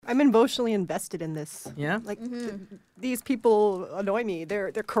emotionally invested in this. Yeah? Like, these people annoy me.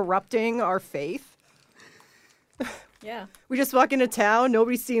 They're corrupting our faith. Yeah. We just walk into town.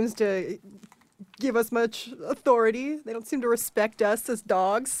 Nobody seems to give us much authority. They don't seem to respect us as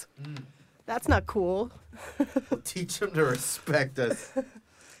dogs. That's not cool. Teach them to respect us. I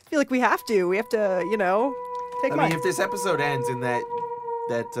feel like we have to. We have to, take I my... mean, if this episode ends and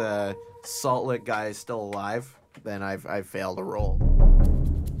that Salt Lick guy is still alive, then I've failed a roll.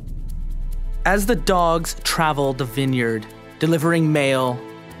 As the dogs travel the vineyard, delivering mail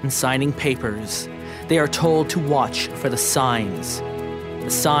and signing papers, they are told to watch for the signs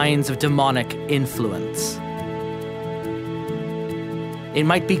of demonic influence. It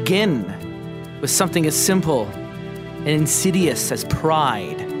might begin with something as simple and insidious as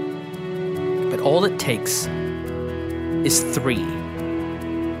pride, but all it takes is three.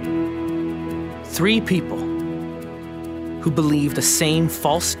 Three people who believe the same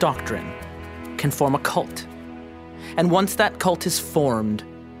false doctrine can form a cult. And once that cult is formed,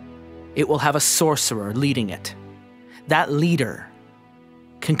 it will have a sorcerer leading it. That leader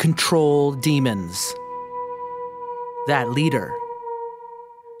can control demons. That leader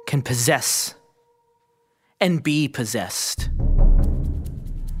can possess and be possessed.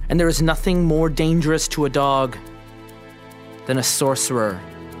 And there is nothing more dangerous to a dog than a sorcerer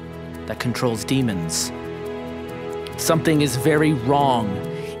that controls demons. Something is very wrong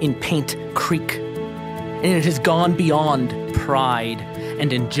in Paint Creek, and it has gone beyond pride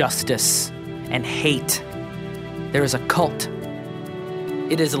and injustice and hate. There is a cult.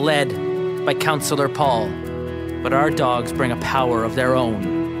 It is led by Counselor Paul, but our dogs bring a power of their own.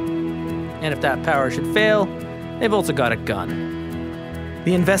 And if that power should fail, they've also got a gun.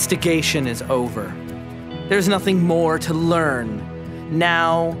 The investigation is over. There's nothing more to learn.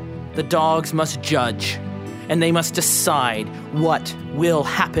 Now, the dogs must judge, and they must decide what will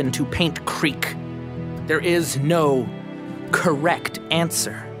happen to Paint Creek. There is no correct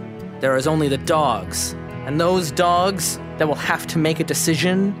answer. There is only the dogs, and those dogs that will have to make a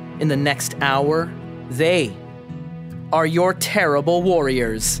decision in the next hour, they are your terrible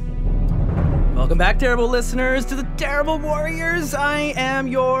warriors. Welcome back, terrible listeners, to the Terrible Warriors. I am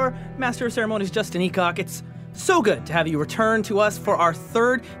your Master of Ceremonies, Justin Eacock. It's so good to have you return to us for our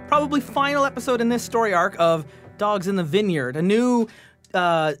third, probably final episode in this story arc of Dogs in the Vineyard, a new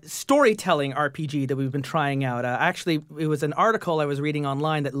storytelling RPG that we've been trying out. Actually, it was an article I was reading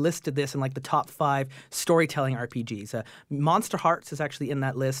online that listed this in like the top 5 storytelling RPGs. Monster Hearts is actually in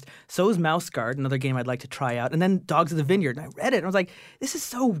that list. So is Mouse Guard, another game I'd like to try out. And then Dogs of the Vineyard. And I read it and I was like, this is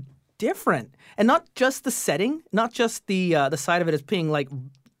so different. And not just the setting, not just the side of it as being like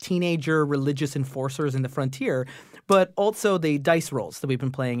teenager religious enforcers in the frontier, but also the dice rolls that we've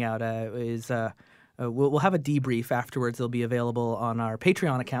been playing out we'll have a debrief afterwards. It'll be available on our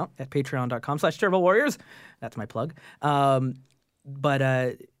Patreon account at patreon.com/terriblewarriors. That's my plug. But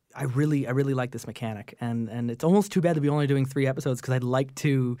I really like this mechanic, and it's almost too bad that we're only doing 3 episodes because I'd like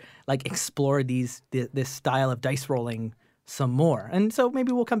to explore this style of dice rolling some more. And so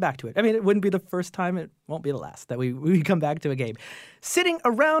maybe we'll come back to it. I mean, it wouldn't be the first time. It won't be the last that we come back to a game. Sitting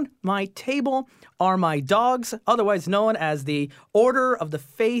around my table are my dogs, otherwise known as the Order of the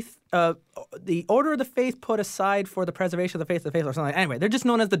Faith. The Order of the Faith put aside for the preservation of the faith or something like that. Anyway, they're just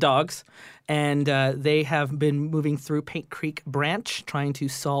known as the dogs. And they have been moving through Paint Creek Branch, trying to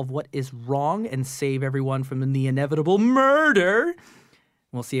solve what is wrong and save everyone from the inevitable murder.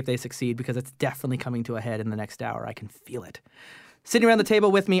 We'll see if they succeed because it's definitely coming to a head in the next hour. I can feel it. Sitting around the table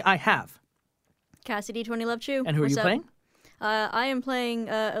with me, I have Cassidy 20 Love Chew. And who What's are you up? playing? I am playing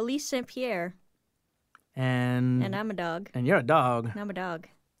Elise St. Pierre. And I'm a dog. And you're a dog. And I'm a dog.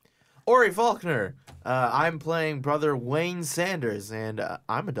 Ori Faulkner. I'm playing Brother Wayne Sanders, and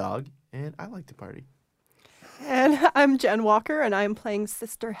I'm a dog, and I like to party. And I'm Jen Walker, and I'm playing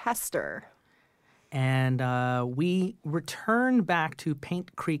Sister Hester. And we return back to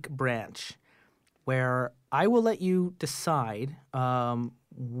Paint Creek Branch, where I will let you decide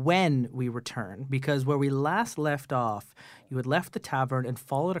when we return, because where we last left off, you had left the tavern and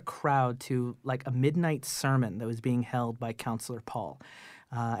followed a crowd to like a midnight sermon that was being held by Counselor Paul.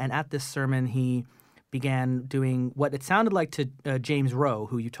 And at this sermon, he began doing what it sounded like to James Rowe,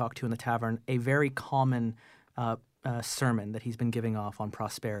 who you talked to in the tavern, a very common sermon that he's been giving off on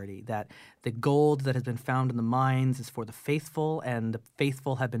prosperity, that the gold that has been found in the mines is for the faithful, and the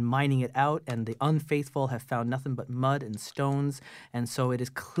faithful have been mining it out, and the unfaithful have found nothing but mud and stones. And so it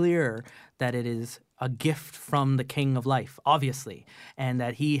is clear that it is a gift from the King of Life, obviously, and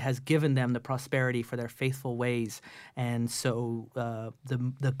that he has given them the prosperity for their faithful ways. And so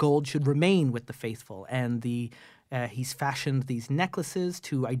the gold should remain with the faithful, and the He's fashioned these necklaces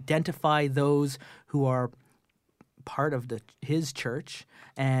to identify those who are part of his church,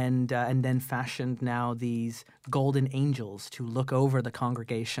 and then fashioned now these golden angels to look over the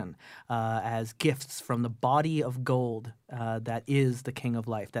congregation as gifts from the body of gold that is the King of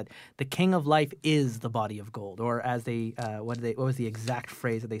Life. That the King of Life is the body of gold, or as they what was the exact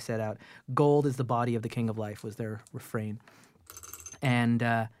phrase that they set out? Gold is the body of the King of Life was their refrain.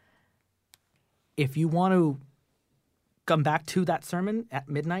 And if you want to come back to that sermon at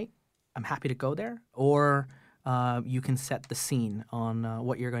midnight, I'm happy to go there, or you can set the scene on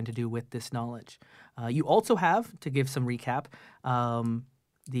what you're going to do with this knowledge. You also have, to give some recap,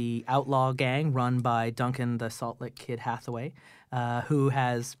 the outlaw gang run by Duncan the Salt Lick Kid Hathaway, who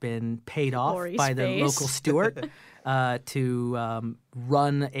has been paid off Lori's by the face. local steward to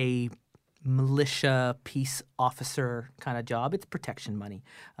run a militia peace officer kind of job. It's protection money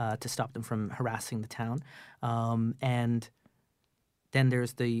to stop them from harassing the town. And then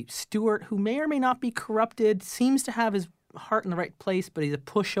there's the steward, who may or may not be corrupted, seems to have his heart in the right place, but he's a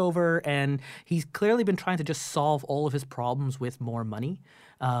pushover, and he's clearly been trying to just solve all of his problems with more money,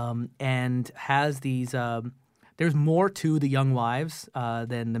 and has these... there's more to the young wives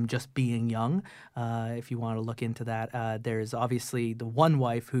than them just being young, if you want to look into that. There's obviously the one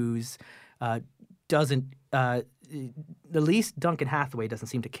wife who's doesn't... at least Duncan Hathaway doesn't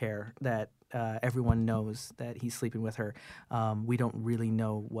seem to care that everyone knows that he's sleeping with her. We don't really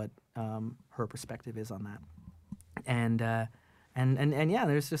know what her perspective is on that. And yeah,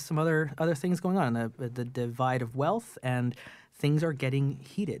 there's just some other things going on. The divide of wealth, and things are getting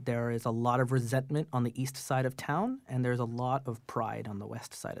heated. There is a lot of resentment on the east side of town, and there's a lot of pride on the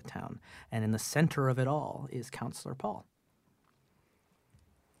west side of town. And in the center of it all is Counselor Paul.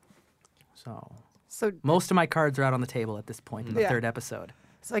 So most of my cards are out on the table at this point in the third episode.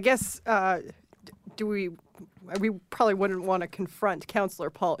 So I guess we probably wouldn't want to confront Counselor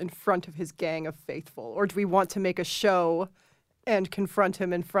Paul in front of his gang of faithful, or do we want to make a show and confront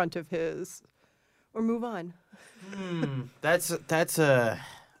him in front of his, or move on? That's a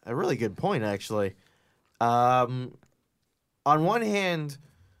really good point, actually. On one hand,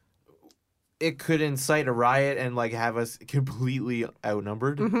 it could incite a riot and like have us completely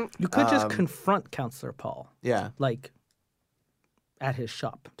outnumbered. You could just confront Counselor Paul. Yeah. Like at his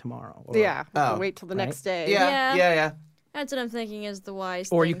shop tomorrow. Or, We can wait till the right? next day. Yeah. That's what I'm thinking is the wise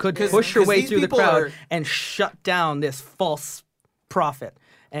Or thing you could to do. push your 'cause way these through the people crowd are- and shut down this false prophet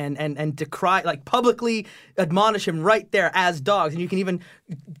and decry, like publicly admonish him right there as dogs. And you can even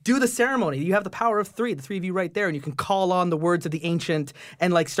do the ceremony. You have the power of three, the three of you right there, and you can call on the words of the ancient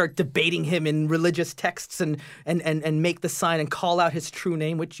and like start debating him in religious texts and make the sign and call out his true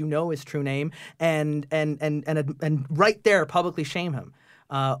name, which you know his true name, and right there publicly shame him.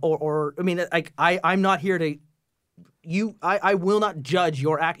 Or I mean, like I'm not here to I will not judge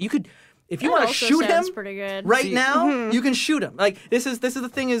your act. You could, if you That want to also shoot him sounds pretty good. right now, you can shoot him. Like this is the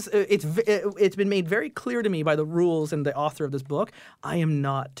thing is it's been made very clear to me by the rules and the author of this book. I am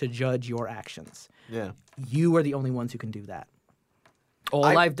not to judge your actions. Yeah. You are the only ones who can do that. All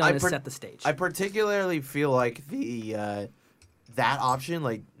I've done is set the stage. I particularly feel like the that option,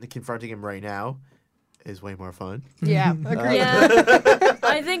 like confronting him right now, is way more fun. Yeah, agreed. Yeah,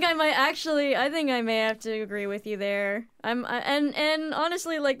 I think I may have to agree with you there. And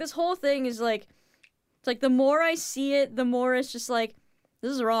honestly, like this whole thing is like, it's like the more I see it, the more it's just like,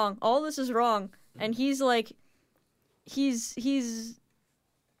 this is wrong. All this is wrong. And he's like, he's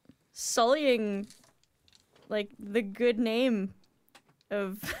sullying, like the good name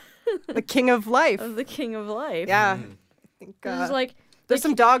of The King of Life. of the King of Life. Yeah. I think This is like, there's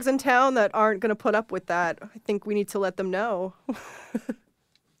some dogs in town that aren't going to put up with that. I think we need to let them know.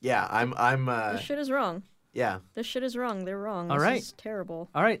 Yeah, I'm this shit is wrong. yeah. This shit is wrong. They're wrong. All This right. is terrible.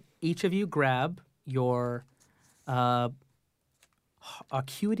 All right, each of you grab your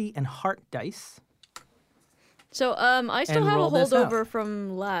acuity and heart dice. So, I still And have a roll this out. holdover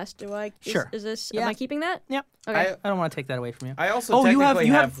from last. Do I? Sure. Is this? Yeah. Am I keeping that? Yep. Okay. I don't want to take that away from you. I also Oh, technically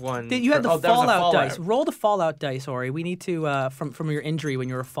you have have one. You had the that was a fallout dice. Roll the fallout dice, Ori. We need to from your injury when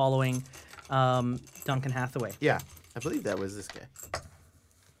you were following Duncan Hathaway. Yeah, I believe that was this guy.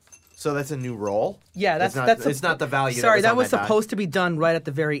 So that's a new roll? Yeah, It's that's not the value. Sorry, that on was my die. supposed to be done right at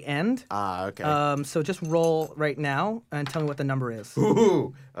the very end. Ah, okay. So just roll right now and tell me what the number is.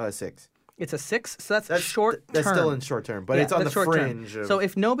 Ooh, 6. It's a 6, so that's short That's term. still in short term, but Yeah, it's on the that's short term. fringe. Of, So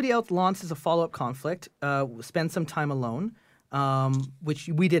if nobody else launches a follow-up conflict, spend some time alone, which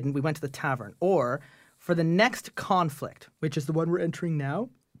we didn't. We went to the tavern. Or for the next conflict, which is the one we're entering now,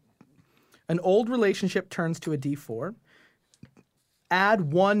 an old relationship turns to a D4.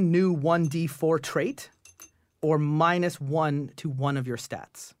 Add one new 1D4 trait, or -1 to one of your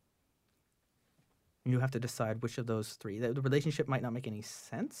stats. You have to decide which of those three. The relationship might not make any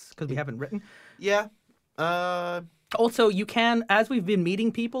sense because we haven't written. Yeah. Also, you can, as we've been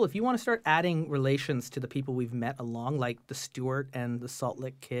meeting people, if you want to start adding relations to the people we've met along, like the Stewart and the Salt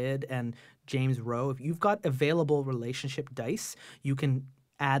Lick Kid and James Rowe, if you've got available relationship dice, you can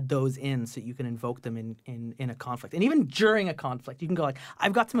add those in so you can invoke them in a conflict. And even during a conflict, you can go like,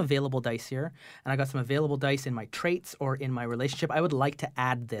 I've got some available dice here, and I got some available dice in my traits or in my relationship. I would like to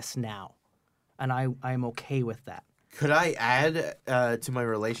add this now. And I'm okay with that. Could I add to my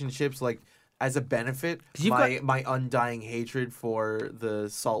relationships, like, as a benefit, my undying hatred for the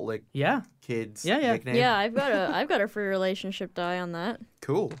Salt Lick Kid's nickname? Yeah, I've got a free relationship die on that.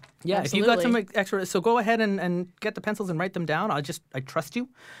 Cool. Yeah, if you've got some extra, so go ahead and get the pencils and write them down. I trust you.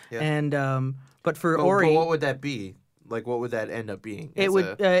 Yeah. And but for Ori, but what would that be? Like, what would that end up being? It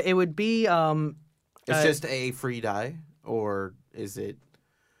would be. It's just a free die, or is it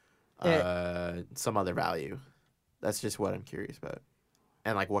some other value? That's just what I'm curious about.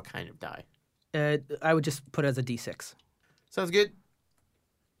 And like, what kind of die? I would just put it as a D6. Sounds good.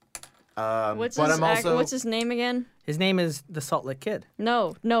 What's his name again? His name is the Salt Lick Kid.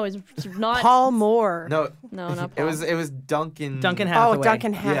 No, it's not Paul Moore. No, not Paul. It was Duncan. Duncan Hathaway. Oh,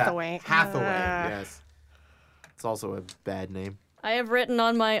 Duncan Hathaway. Yeah, Hathaway. Yes. It's also a bad name. I have written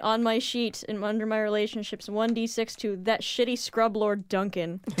on my sheet under my relationships 1d6 to that shitty scrub lord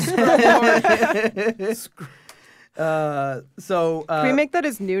Duncan. Can we make that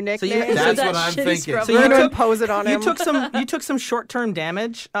his new nickname? That's what I'm thinking. So you're gonna impose it on him. You took some short-term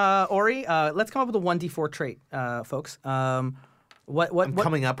damage, Ori. Let's come up with a 1d4 trait, folks. I'm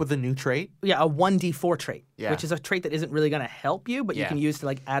coming up with a new trait? Yeah, a 1d4 trait, which is a trait that isn't really going to help you, but you can use to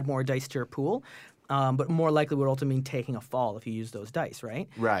like add more dice to your pool. But more likely would ultimately mean taking a fall if you use those dice, right?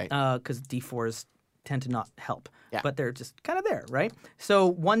 Right. Because d4s tend to not help, yeah. But they're just kind of there, right? So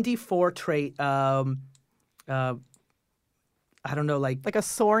 1d4 trait. I don't know, like a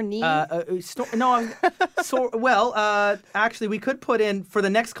sore knee. Actually, we could put in for the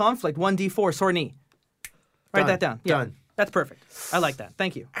next conflict 1d4 sore knee. Write that down. Yeah, done. That's perfect. I like that.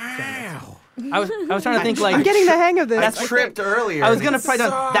 Thank you. Ow. I was trying to think like I'm getting the hang of this. I tripped earlier. I was gonna write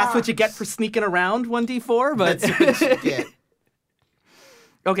down. That's what you get for sneaking around 1d4, but that's what you get.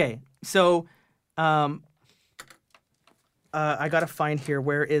 Okay, so I gotta find here.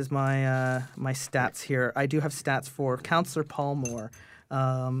 Where is my my stats here? I do have stats for Counselor Paul Moore.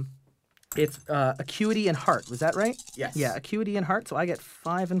 It's acuity and heart. Was that right? Yes. Yeah, acuity and heart. So I get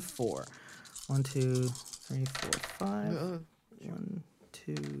 5 and 4. 1, 2, 3, 4, 5. 1,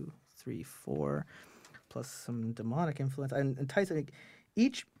 2, 3, 4. Plus some demonic influence. And Tyson,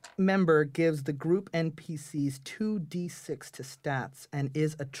 each member gives the group NPCs 2d6 to stats and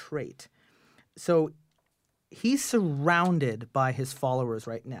is a trait. So he's surrounded by his followers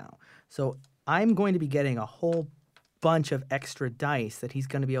right now. So I'm going to be getting a whole bunch of extra dice that he's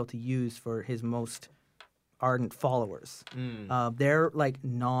going to be able to use for his most ardent followers. They're like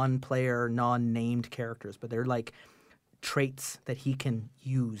non-player, non-named characters, but they're like traits that he can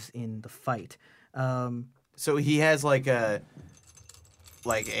use in the fight. So he has like a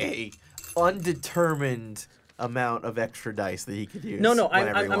undetermined amount of extra dice that he could use. No,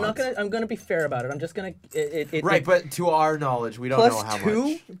 I'm not gonna. I'm gonna be fair about it. I'm just gonna. Right, but to our knowledge, we don't know how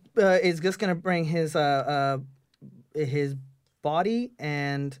much. +2 is just gonna bring his body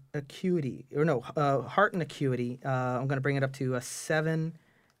and acuity, or no, heart and acuity. I'm gonna bring it up to a 7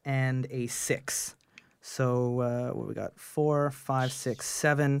 and a 6. So what we got? 4, 5, 6,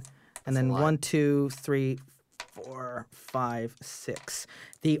 7, and then 1, 2, 3, 4, 5, 6.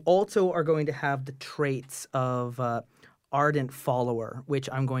 They also are going to have the traits of ardent follower, which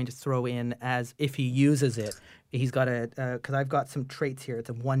I'm going to throw in as if he uses it. He's got because I've got some traits here.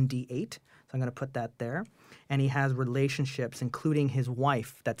 It's a 1d8, so I'm going to put that there. And he has relationships, including his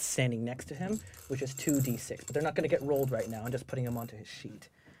wife that's standing next to him, which is 2d6. But they're not going to get rolled right now. I'm just putting them onto his sheet.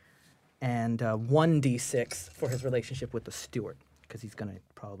 And 1d6 for his relationship with the steward, because he's going to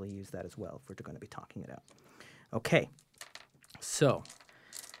probably use that as well if we're going to be talking it out. Okay, so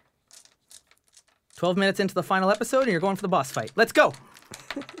 12 minutes into the final episode, and you're going for the boss fight. Let's go.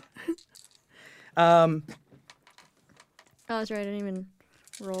 Oh, that's right. I didn't even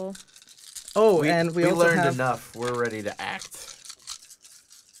roll. Oh, and we also learned have... enough. We're ready to act.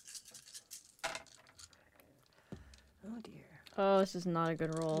 Oh dear. Oh, this is not a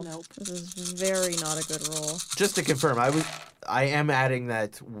good roll. Nope. This is very not a good roll. Just to confirm, I am adding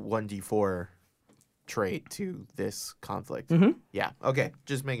that 1d4 trait to this conflict. Mm-hmm. Yeah. Okay.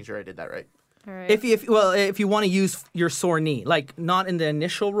 Just making sure I did that right. All right. If you want to use your sore knee, like not in the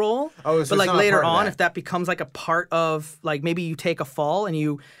initial roll, Oh, so but like it's not a later part of on, that. if that becomes like a part of, like maybe you take a fall and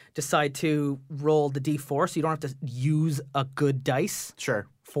you decide to roll the d4, so you don't have to use a good dice Sure.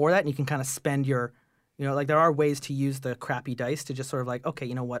 for that, and you can kind of spend your, like there are ways to use the crappy dice to just sort of like, okay,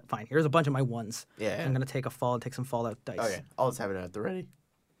 you know what, fine, here's a bunch of my ones. Yeah. I'm gonna take a fall and take some fallout dice. Okay. I'll just have it at the ready.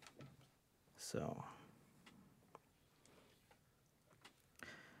 So.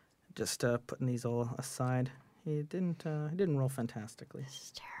 Just putting these all aside. He didn't roll fantastically. This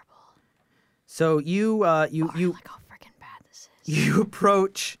is terrible. So you Look how freaking bad this is. you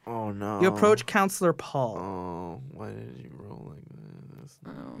approach Oh no. Counselor Paul. Oh, why did you roll like this?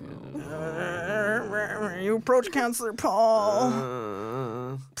 You approach Counselor Paul.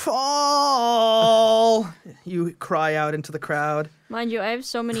 Uh, Paul. You cry out into the crowd. Mind you, I have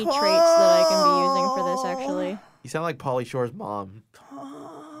so many traits that I can be using for this. Actually, you sound like Pauly Shore's mom.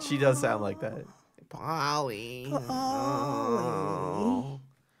 She does sound like that. Polly. Oh.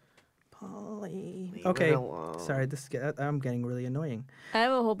 Polly. Leave Okay. it alone. Sorry, I'm getting really annoying. I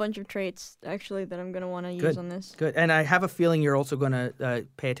have a whole bunch of traits actually that I'm gonna want to use on this. Good. And I have a feeling you're also going to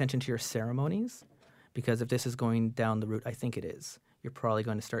pay attention to your ceremonies, because if this is going down the route I think it is, you're probably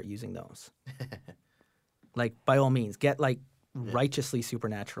going to start using those. Like, by all means, get like righteously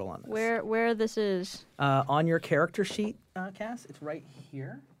supernatural on this. Where this is? On your character sheet, Cass, it's right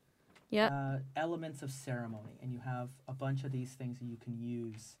here. Yeah. Elements of ceremony, and you have a bunch of these things that you can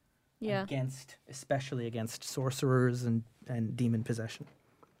use Yeah. especially against sorcerers and demon possession.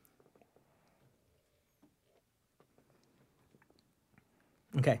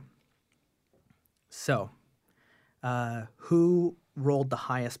 Okay. So, who rolled the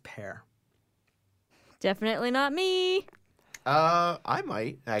highest pair? Definitely not me. I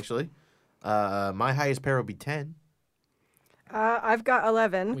might actually. My highest pair would be 10. I've got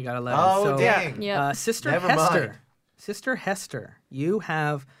 11. We got 11. Oh, so, dang. Yeah. Sister Never Hester. mind. Sister Hester, you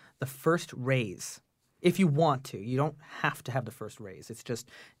have the first raise. If you want to. You don't have to have the first raise. It's just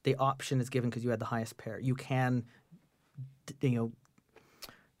the option is given because you had the highest pair. You can,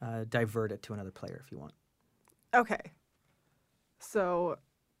 divert it to another player if you want. Okay. So,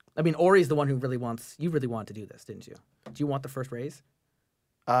 I mean, Ori's the one who really wants. You really want to do this, didn't you? Do you want the first raise?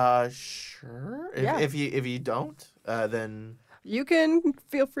 Sure. Yeah. If you don't, then you can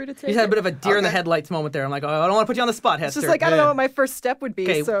feel free to take You had a it. bit of a deer in the Okay. headlights moment there. I'm like, oh, I don't want to put you on the spot, It's Hester. just like, I don't know what my first step would be.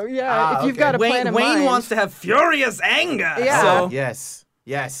 Okay. So, yeah, if you've okay. got a plan in Wayne mind. wants to have furious anger. Yeah. So,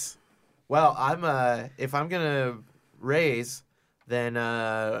 yes. Well, I'm if I'm gonna raise, then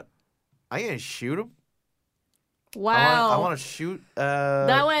I'm gonna shoot him. Wow. I want to shoot.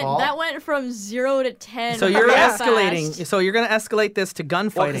 that went from 0 to 10. so you're real escalating. fast. So you're going to escalate this to Well,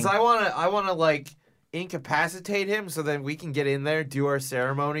 gunfighting. because I wanna like incapacitate him, so then we can get in there, do our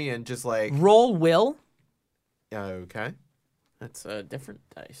ceremony, and just like. Roll will. Okay, that's a different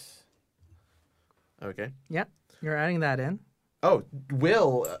dice. Okay. Yeah, you're adding that in. Oh,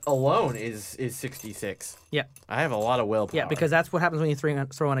 will alone is 66. Yeah. I have a lot of willpower. Yeah, because that's what happens when you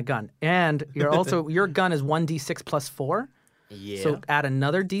throw in a gun. And you're also your gun is 1d6 plus 4. Yeah. So add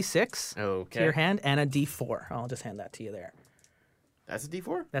another d6 Okay. to your hand and a d4. I'll just hand that to you there. That's a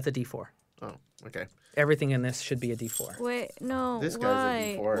D4. That's a d4. Oh, okay. Everything in this should be a d4. Wait, no. This why?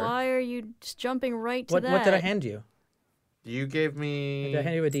 guy's a D4. Why are you just jumping right to What that? did I hand you? You gave me. Did I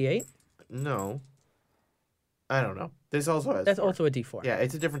hand you a d8? No. I don't know. This also has. That's 4. also a d4. Yeah,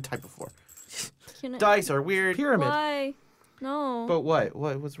 it's a different type of 4. Can I- Dice are weird. Pyramid. Why? No. But what?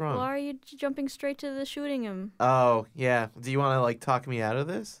 What's wrong? Why are you jumping straight to the shooting him? Oh, yeah. Do you want to like talk me out of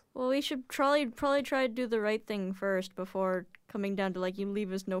this? Well, we should probably try to do the right thing first before coming down to like you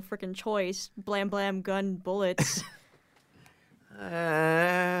leave us no freaking choice. Blam blam gun bullets.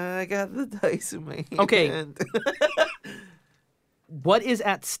 I got the dice in my hand. Okay. What is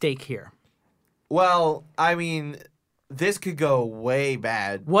at stake here? Well, I mean, this could go way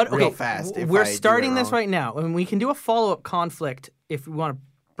bad What? real Okay, fast. If we're I do it starting this wrong. right now, and we can do a follow-up conflict if we want to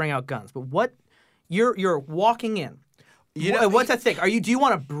bring out guns. But what? You're walking in. You know- What's at stake? Do you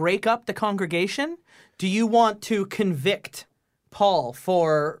want to break up the congregation? Do you want to convict Paul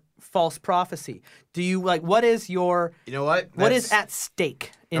for false prophecy? Do you what is your You know what? what is That's- at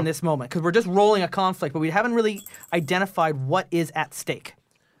stake in this moment? Because we're just rolling a conflict, but we haven't really identified what is at stake.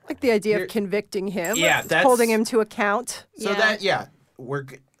 like the idea You're- of convicting him. Yeah, that's- holding him to account. So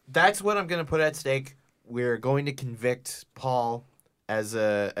that's what I'm going to put at stake. We're going to convict Paul as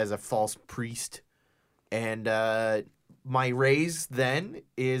a false priest, and my raise then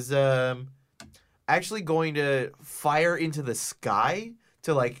is actually going to fire into the sky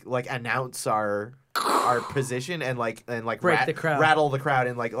to like announce our our position and Break the crowd. rattle the crowd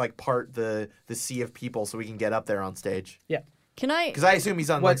and like part the sea of people so we can get up there on stage. Yeah. Can I? Because I assume he's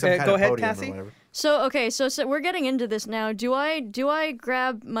on What, like some kind go of ahead, podium Cassie? or whatever. So okay, so we're getting into this now. Do I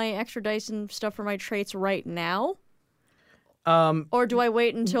grab my extra dice and stuff for my traits right now, or do I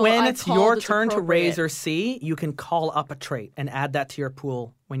wait until When I've it's called your it's turn to raise appropriate? or see, you can call up a trait and add that to your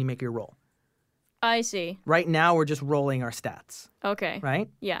pool when you make your roll. I see. Right now, we're just rolling our stats, Okay. right?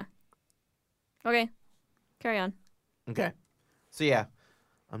 Yeah. Okay. Carry on. Okay. So yeah,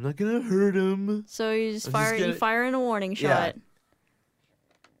 I'm not gonna hurt him. So you just I'm just fire. You gonna- fire in a warning Yeah. shot.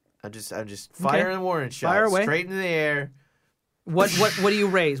 I'm just firing a warning shot Fire away. straight into the air. What do you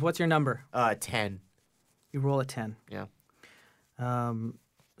raise? What's your number? 10. You roll a 10. Yeah.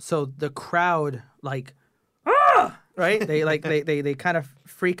 So the crowd right? They kind of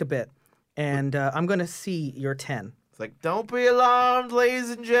freak a bit, and I'm gonna see your 10. It's like, don't be alarmed,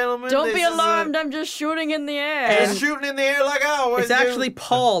 ladies and gentlemen. Don't This be is a- alarmed. I'm just shooting in the air. Just shooting in the air like I always It's do. actually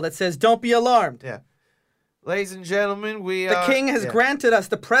Paul that says, "Don't be alarmed. Yeah. Ladies and gentlemen, we The king has granted us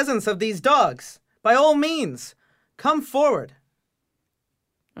the presence of these dogs. By all means, come forward."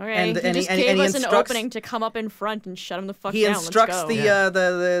 Okay. and- he and he- just and gave he us an instructs- opening to come up in front and shut him the fuck He down. instructs Let's go.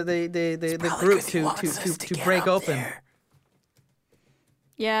 the group to break open.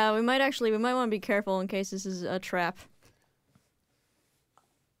 Yeah, we might want to be careful in case this is a trap.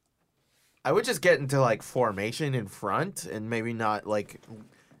 I would just get into like formation in front and maybe not like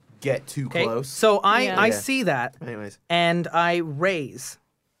get too Okay, close. so I Yeah. Yeah. see that, Anyways. and I raise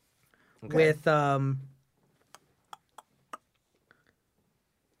Okay. with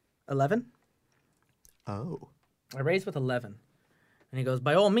 11. Oh. I raise with 11. And he goes,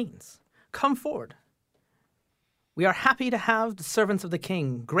 "By all means, come forward. We are happy to have the servants of the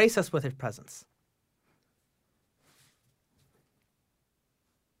king grace us with his presence."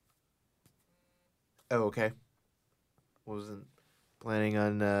 Oh, okay. Wasn't planning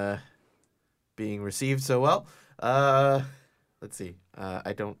on being received so well. Let's see.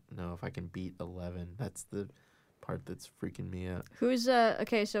 I don't know if I can beat 11. That's the part that's freaking me out. Who's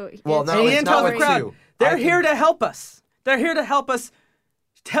okay? So Well, it's- no, And he it's didn't not tell the with crowd. two. They're I can- here to help us. They're here to help us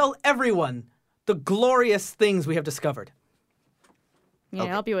tell everyone the glorious things we have discovered. yeah, okay.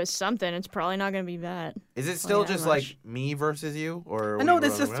 help you with something. It's probably not gonna be that. Is it still yeah, just much. like me versus you, or? I know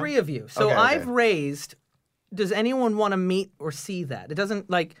this is 3 of you. So Okay, I've okay. raised. Does anyone want to meet or see that? It doesn't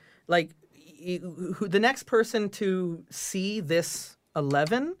the next person to see this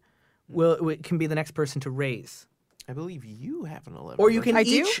 11 can be the next person to raise. I believe you have an 11. Or you don't can I do?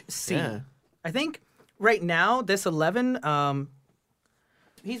 each see. Yeah. I think right now this 11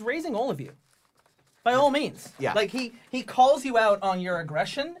 he's raising all of you. By all means. Yeah. Like he calls you out on your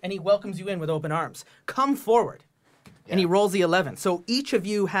aggression and he welcomes you in with open arms. Come forward. And he Yeah. rolls the 11. So each of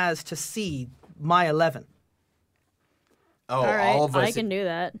you has to see my 11. Oh, All right, all of us. I can do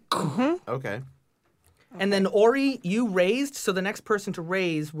that. Okay. And then Ori, you raised, so the next person to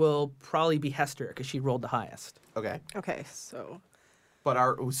raise will probably be Hester because she rolled the highest. Okay. Okay, so But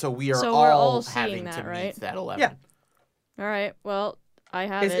we are So we're all having seeing that, to right? meet that 11. Yeah. All right. Well, I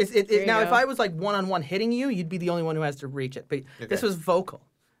have it. Here you Now, if go. I was like one-on-one hitting you, you'd be the only one who has to reach it. But this Okay. was vocal.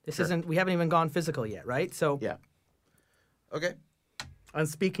 This Sure. isn't. We haven't even gone physical yet, right? So Yeah. Okay. I'm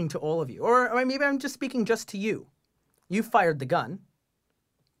speaking to all of you, or maybe I'm just speaking just to you. You fired the gun,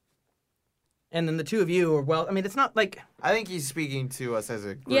 and then the two of you are well. I mean, it's not like I think he's speaking to us as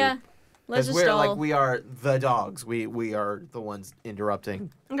a group. yeah, let's Because just we're all. like we are the dogs. We are the ones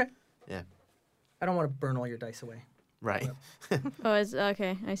interrupting. okay. Yeah. I don't want to burn all your dice away. Right. Oh, it's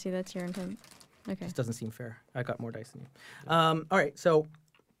okay. I see. That's your intent. Okay. This doesn't seem fair. I got more dice than you. All right, so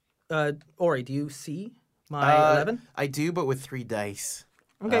Ori, do you see my 11? I do, but with 3 dice.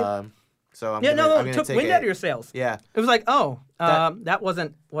 Okay. So I'm Yeah, gonna, no, I'm it gonna took take wind it. out of your sails. Yeah. It was like, That- that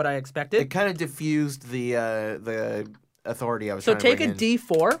wasn't what I expected. It kind of diffused the authority I was So trying to take a bring in.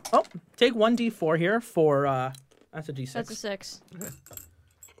 D4. Oh, take one D4 here for that's a D6. That's a 6.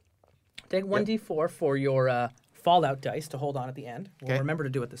 Take one D4 for your fallout dice to hold on at the end. We'll Okay. remember to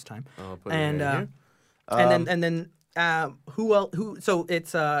do it this time. I'll put And it right here. and then who else? Who? So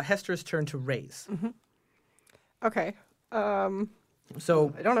it's Hester's turn to raise. okay.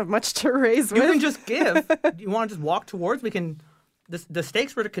 So I don't have much to raise you with. can just give. You want to just walk towards? We can. The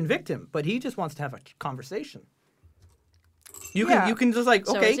stakes were to convict him, but he just wants to have a conversation. You Yeah. can just like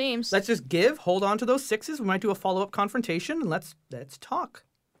So it okay, seems. let's just give. Hold on to those 6s. We might do a follow up confrontation, and let's talk.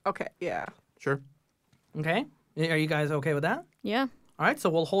 Okay, yeah. Sure. Okay, are you guys okay with that? Yeah. All right, so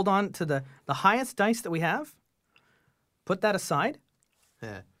we'll hold on to the highest dice that we have. Put that aside,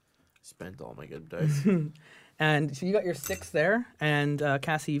 Yeah. Spent all my good dice. And so you got your 6 there, and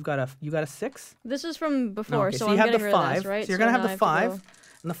Cassie, you got a 6. This is from before, Okay, so you I'm have getting the rid of 5. this, right? So you're gonna have now the I 5, go-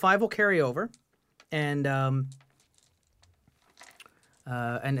 and the 5 will carry over, and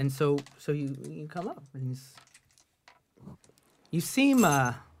so you come up, and you seem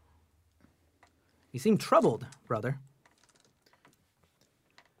troubled, brother.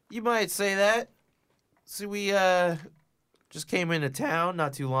 You might say that. So we just came into town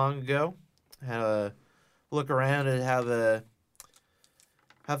not too long ago. Had a look around at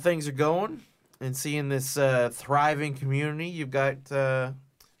how things are going, and seeing this thriving community. You've got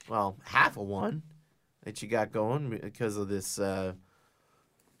half of one that you got going because of this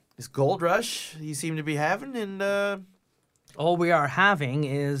this gold rush you seem to be having, and All we are having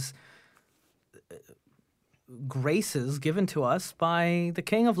is graces given to us by the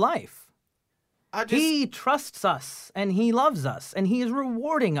King of Life. He trusts us, and he loves us, and he is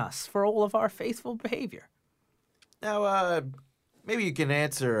rewarding us for all of our faithful behavior. Now, maybe you can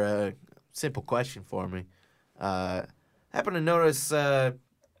answer a simple question for me. Happen to notice that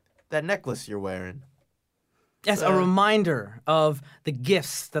necklace you're wearing? As a reminder of the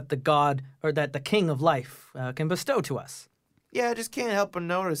gifts that that the King of Life can bestow to us. Yeah, I just can't help but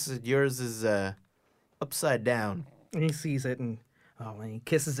notice that yours is upside down. And he sees it, and he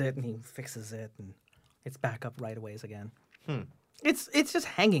kisses it, and he fixes it, and it's back up right away again. It's just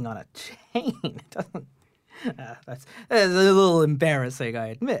hanging on a chain. It doesn't. That's a little embarrassing, I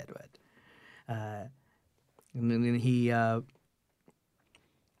admit, but. And then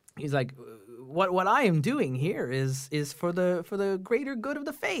he's like, what I am doing here is for the greater good of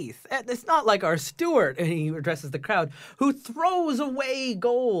the faith. It's not like our steward, and he addresses the crowd, who throws away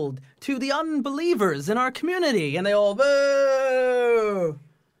gold to the unbelievers in our community, and they all boo.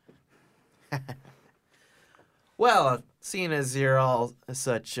 Well, seeing as you're all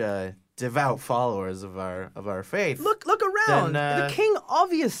such devout followers of our faith, Look around. Then, the king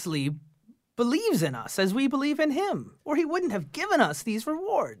obviously believes in us as we believe in him, or he wouldn't have given us these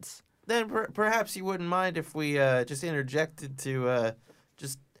rewards. then perhaps you wouldn't mind if we just interjected to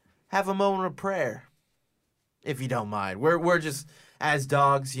just have a moment of prayer, if you don't mind. We're just, as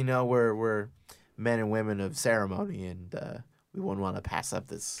dogs, we're men and women of ceremony, and we wouldn't want to pass up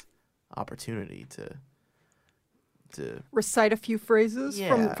this opportunity to Recite a few phrases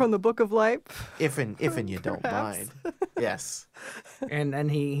Yeah. from the Book of Life. if and you don't Perhaps. mind. Yes.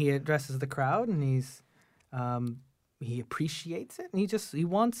 And he addresses the crowd, and he appreciates it, and he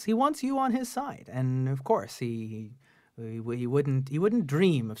wants you on his side, and of course he wouldn't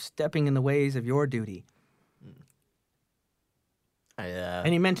dream of stepping in the ways of your duty.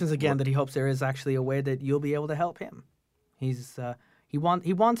 And he mentions again that he hopes there is actually a way that you'll be able to help him. He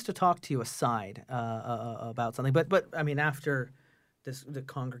wants to talk to you aside about something, but I mean, after the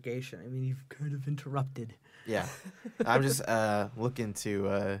congregation, I mean, you've kind of interrupted. Yeah. I'm just looking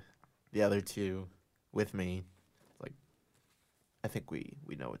to the other two with me. Like, I think we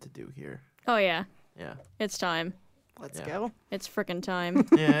know what to do here. Oh yeah, Yeah. it's time. Let's Yeah. go. It's frickin' time.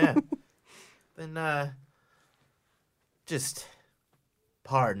 Yeah. Then just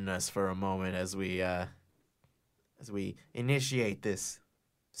pardon us for a moment as we initiate this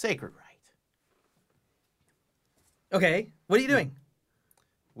sacred rite. Okay, what are you doing?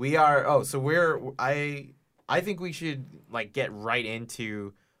 We are I think we should like get right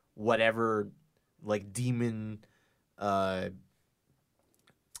into whatever like demon what's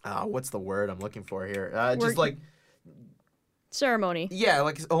the word I'm looking for here? Just like Ceremony. yeah,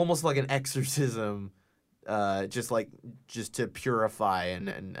 like almost like an exorcism, just to purify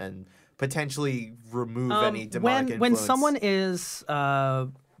and potentially remove any demonic when influence. someone is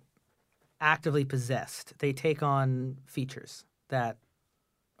actively possessed, they take on features that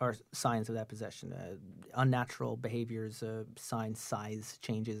are signs of that possession. Unnatural behaviors, signs, size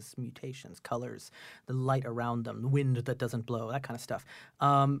changes, mutations, colors, the light around them, the wind that doesn't blow, that kind of stuff.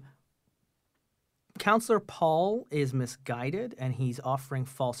 Counselor Paul is misguided, and he's offering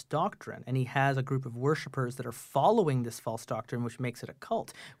false doctrine, and he has a group of worshipers that are following this false doctrine, which makes it a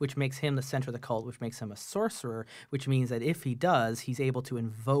cult, which makes him the center of the cult, which makes him a sorcerer, which means that if he does, he's able to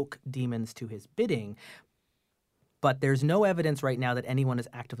invoke demons to his bidding. But there's no evidence right now that anyone is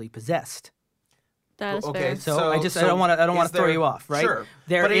actively possessed. That is Okay, fair. So I don't want to throw you off, right? Sure.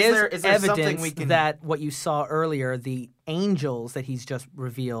 There But is is there something evidence we can... that what you saw earlier, the angels that he's just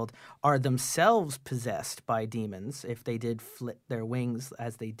revealed, are themselves possessed by demons if they did flip their wings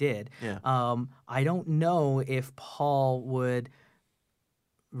as they did. Yeah. I don't know if Paul would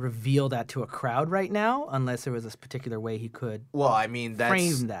reveal that to a crowd right now, unless there was this particular way he could. Well, I mean,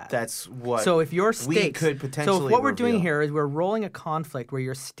 Frame that. That's what. So if your we stakes, could so potentially. if what we're doing reveal. here is we're rolling a conflict where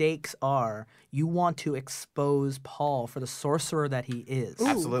your stakes are you want to expose Paul for the sorcerer that he is.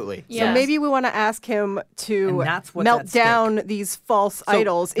 Absolutely. Yeah. So maybe we want to ask him to And that's what's melt at stake. down these false So,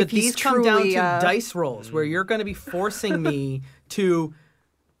 idols but if he's these come down truly to dice rolls where you're going to be forcing me to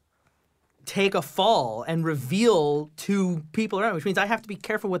take a fall and reveal to people around, which means I have to be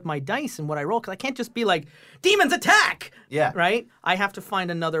careful with my dice and what I roll because I can't just be like, demons attack! Yeah. Right? I have to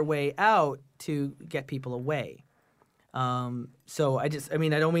find another way out to get people away. So I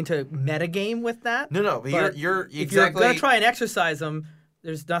don't mean to metagame with that. No, but you're If you're exactly going to try and exercise them,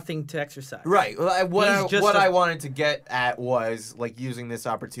 there's nothing to exercise. right. Well, He's just what a- I wanted to get at was like using this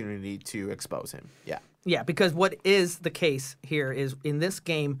opportunity to expose him. Yeah. Yeah, because what is the case here is in this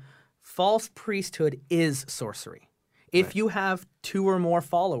game, false priesthood is sorcery. If you have 2 or more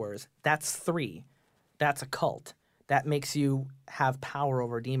followers, that's 3. That's a cult. That makes you have power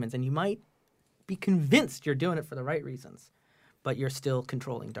over demons, and you might be convinced you're doing it for the right reasons, but you're still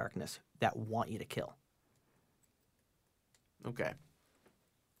controlling darkness that want you to kill. Okay.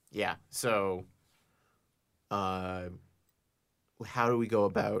 Yeah. So, how do we go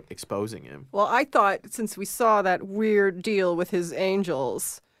about exposing him? Well, I thought since we saw that weird deal with his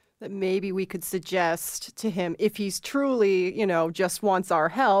angels, that maybe we could suggest to him if he's truly, just wants our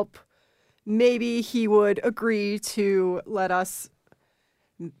help, maybe he would agree to let us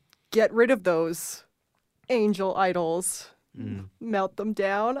get rid of those angel idols, melt them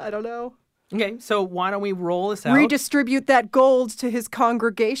down. I don't know. Okay, so why don't we roll this out? Redistribute that gold to his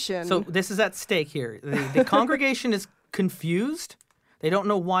congregation. So this is at stake here. The congregation is confused. They don't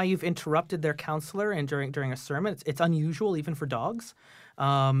know why you've interrupted their counselor and during a sermon. It's unusual even for dogs.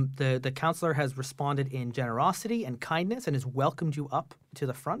 The counselor has responded in generosity and kindness and has welcomed you up to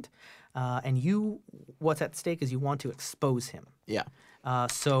the front. And what's at stake is you want to expose him. Yeah.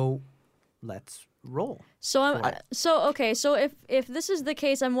 So let's roll. So if this is the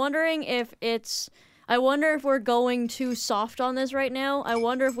case, I'm wondering if I wonder if we're going too soft on this right now. I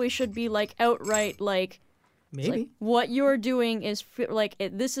wonder if we should be like outright like Maybe. like, what you're doing is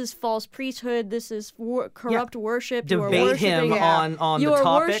this is false priesthood. This is corrupt worship. You are Debate him worshiping- on you the are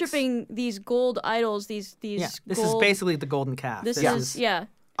topics. worshiping these gold idols. These Yeah, this gold, is basically the golden calf. This This is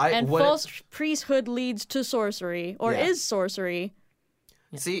and what- false priesthood leads to sorcery or Yeah. is sorcery,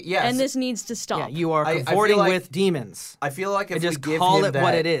 See, yes. and this needs to stop. Yeah, you are I feel cavorting like- with demons. I feel like if And just we give call him it that,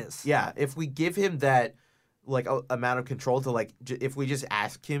 what it is. Yeah, if we give him that like amount of control to like, if we just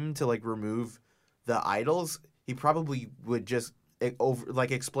ask him to like remove the idols, he probably would just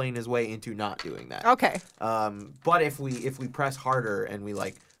explain his way into not doing that. okay. But if we press harder and we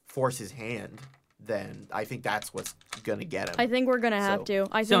like force his hand, then I think that's what's gonna get him. I think we're gonna have So- to.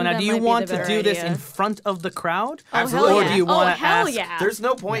 I think So now, that do you might be want the to better do this idea. in front of the crowd? Oh, hell Absolutely. Or yeah. do you want Oh, to hell ask? yeah. There's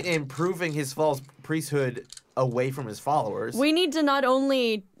no point in proving his false priesthood away from his followers. We need to not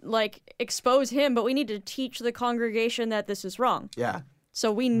only like expose him, but we need to teach the congregation that this is wrong. Yeah.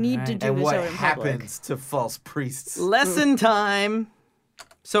 So we need to Right. do And this what out in public. happens to false priests? Lesson time.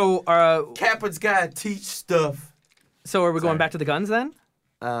 So, Kappan's gotta teach stuff. are we going back to the guns then?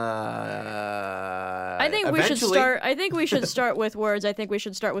 I think we should eventually. start. I think we should start with words. I think we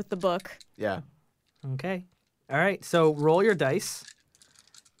should start with the book. Yeah. Okay. All right. So roll your dice,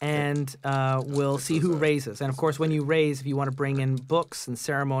 and we'll see who raises. And of course, when you raise, if you want to bring in books and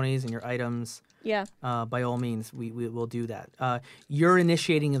ceremonies and your items, Yeah. by all means, we will do that. You're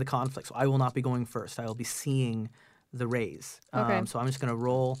initiating the conflict, so I will not be going first. I will be seeing the raise. Okay. So I'm just going to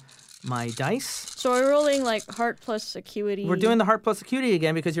roll my dice. So we're rolling like heart plus acuity. We're doing the heart plus acuity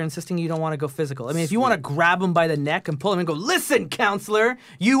again because you're insisting you don't want to go physical. I mean, if you want to grab him by the neck and pull him and go, listen, counselor,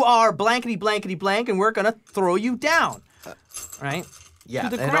 you are blankety blankety blank, and we're going to throw you down. Right? Yeah.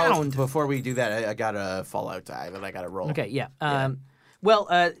 To the and ground. before we do that, I got a Fallout die that I gotta roll. Okay, yeah. Well,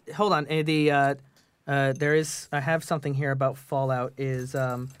 hold on. There is. I have something here about Fallout. Is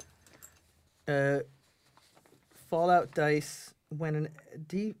Fallout dice when an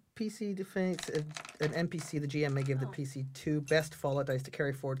PC defeats an NPC, the GM may give the PC 2 best Fallout dice to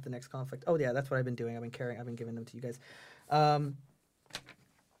carry forward to the next conflict. Oh yeah, that's what I've been doing. I've been giving them to you guys.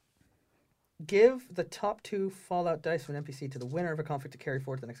 Give the top 2 Fallout dice from an NPC to the winner of a conflict to carry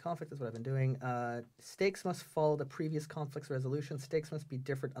forward to the next conflict. That's what I've been doing. Stakes must follow the previous conflict's resolution. Stakes must be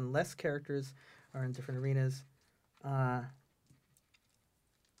different unless characters are in different arenas.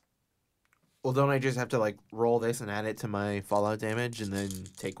 Well, don't I just have to like roll this and add it to my Fallout damage, and then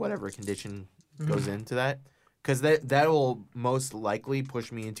take whatever condition goes into that? Because that will most likely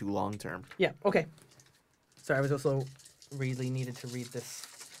push me into long term. Yeah, okay. Sorry, I was also really needed to read this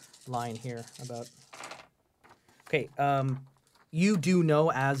line here about. Okay, you do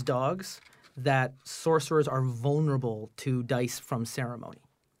know as dogs that sorcerers are vulnerable to dice from ceremony,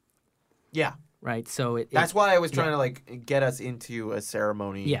 Yeah. right? So That's why I was trying to like get us into a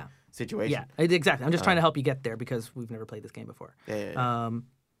ceremony Yeah. situation. exactly. I'm just trying to help you get there because we've never played this game before. Yeah.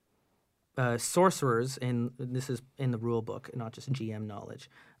 Sorcerers, and this is in the rule book, not just GM knowledge,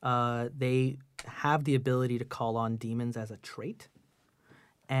 they have the ability to call on demons as a trait,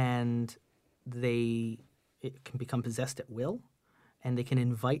 and it can become possessed at will, and they can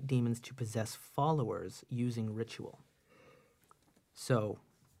invite demons to possess followers using ritual. So,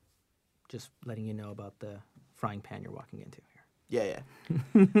 just letting you know about the frying pan you're walking into here. Yeah.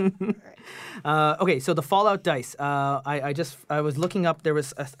 Okay, so the Fallout dice. I was looking up.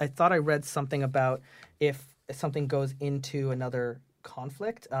 I thought I read something about if something goes into another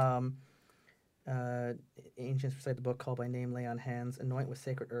conflict. Ancients recite the book called by name, lay on hands, anoint with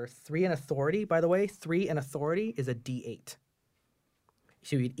sacred earth. 3 and authority. By the way, 3 and authority is a D8.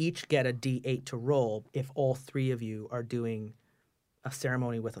 So you'd each get a D8 to roll if all 3 of you are doing a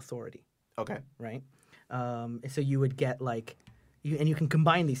ceremony with authority. Okay. Right? So you would get like, and you can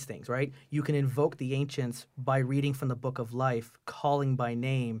combine these things, right? You can invoke the ancients by reading from the Book of Life, calling by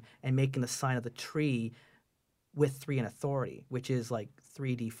name, and making the sign of the tree with 3 and authority, which is like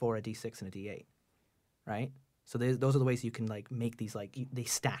 3d4, a d6, and a d8, right? So those are the ways you can like make these like they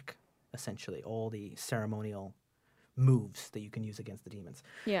stack essentially all the ceremonial moves that you can use against the demons.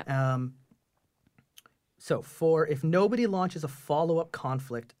 Yeah. So if nobody launches a follow-up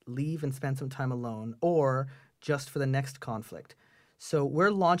conflict, leave and spend some time alone, or just for the next conflict. So we're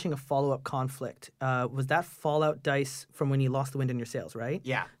launching a follow-up conflict. Was that Fallout dice from when you lost the wind in your sails, right?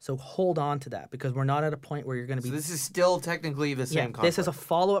 Yeah. So hold on to that because we're not at a point where you're going to be. So this is still technically the same conflict. This is a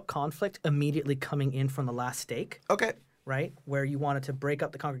follow-up conflict immediately coming in from the last stake. Okay. Right? Where you wanted to break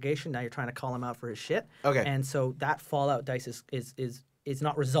up the congregation. Now you're trying to call him out for his shit. Okay. And so that Fallout dice is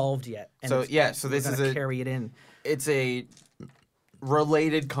not resolved yet. And So this is a carry it in. It's a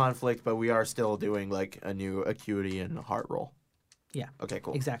related conflict, but we are still doing like a new acuity and heart roll. Yeah. Okay,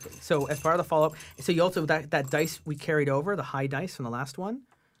 cool. Exactly. So as part of the follow-up, so you also that dice we carried over, the high dice from the last one,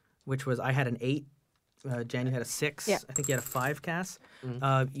 which was I had an 8, Jan you had a 6, Yeah. I think you had a 5, Cass.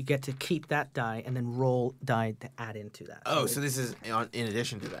 Mm-hmm. You get to keep that die and then roll die to add into that. Oh, so this is in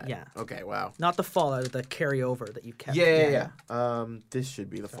addition to that. Yeah. Okay. Wow. Not the Fallout, the carryover that you kept. Yeah. This should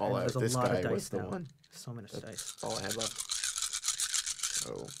be the Sorry, Fallout. there's a This lot of guy dice was the now. one. So many dice. That's all I had left.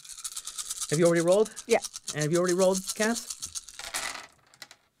 So Have you already rolled? Yeah. And have you already rolled, Cass?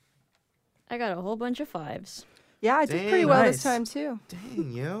 I got a whole bunch of 5s. Yeah, I did pretty Dang, well nice. this time too.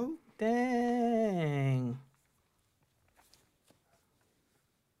 dang, yo. Dang.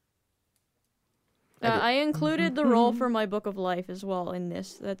 I included the roll for my Book of Life as well in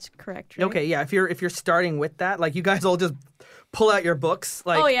this. That's correct, right? Okay, yeah. If you're starting with that, like you guys all just pull out your books,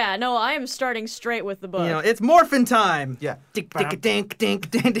 like Oh yeah, no, I am starting straight with the book. you know, it's morphin time. Yeah. Dink, dink, dink,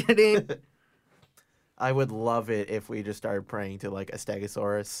 dink, dink, dink, dink. I would love it if we just started praying to like a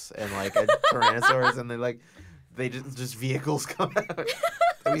Stegosaurus and like a Tyrannosaurus, and they just vehicles come out.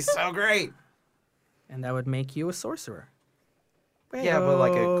 That'd be so great. And that would make you a sorcerer. Yeah, but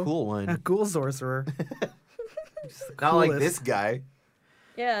like a Heyo. cool one, A cool sorcerer. Just the not like coolest. this guy.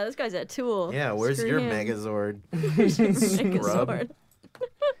 Yeah, this guy's a tool. Yeah, where's Screw your him. Megazord? Megazord.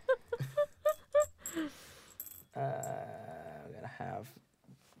 I'm gonna have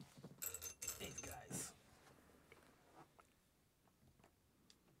these guys.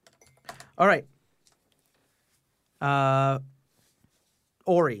 All right.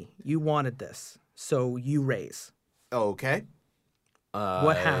 Ori, you wanted this, so you raise. Okay.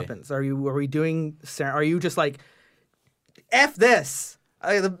 What happens? Are we doing? Are you just like, F this?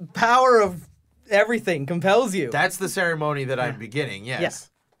 The power of everything compels you. That's the ceremony that I'm beginning. Yes. Yeah.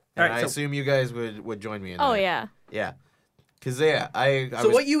 And All right, I so- assume you guys would join me in Oh that. yeah. Yeah. Because I So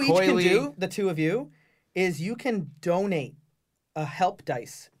was what you each can coyly- do, the two of you, is you can donate a help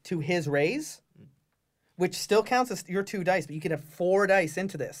dice to his raise, which still counts as your 2 dice, but you can have 4 dice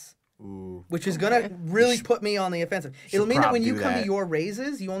into this, Ooh. which is gonna really put me on the offensive. It'll mean that prob when you do come that. to your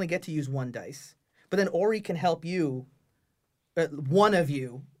raises, you only get to use 1 dice, but then Ori can help you, one of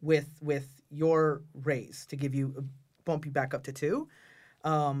you, with your raise to give you bump you back up to 2.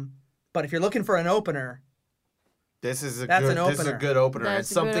 But if you're looking for an opener, This is a That's good. an This is a opener. good opener. That's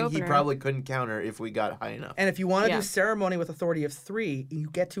It's a good something he opener. probably couldn't counter if we got high enough. and if you want to Yeah. do ceremony with authority of 3, you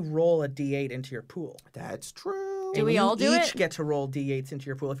get to roll a d8 into your pool. That's true. Do And we you all do each it? get to roll d8s into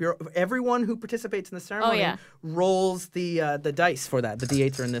your pool. If everyone who participates in the ceremony yeah. rolls the dice for that, the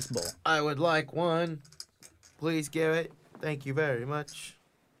d8s are in this bowl. I would like one. Please give it. Thank you very much.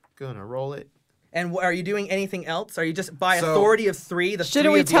 gonna roll it. And are you doing anything else? Are you just by So- authority of 3? The Shouldn't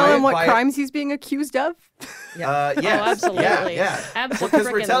three we of tell you- him what By- crimes he's being accused of? Yes. absolutely. Yeah. Absolutely.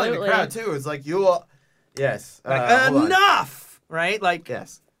 Because we're telling the Freaking-lutely. crowd too. It's like you all. Yes. Like, hold on. enough, right? Like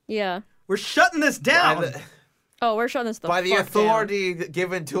Yes. Yeah. we're shutting this down. By the, Oh, we're shutting this by the fuck down. authority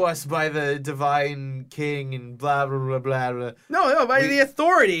given to us by the divine king and blah blah blah blah blah. No, by the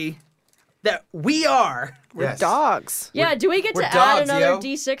authority that we are. We're Yes. dogs. Yeah, do we get we're to add dogs, another yo.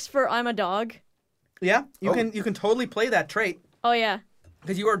 D6 for I'm a dog? Yeah, you Oh. can totally play that trait Oh yeah.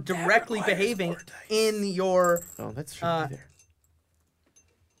 because you are directly behaving in your. Oh, that's true. There.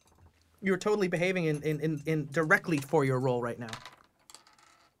 You're totally behaving in directly for your role right now.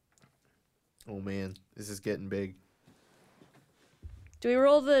 Oh man, this is getting big. Do we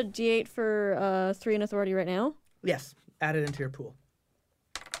roll the D8 for 3 in authority right now? Yes, add it into your pool.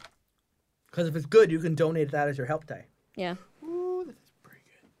 Because if it's good, you can donate that as your help die. Yeah. Ooh, that's pretty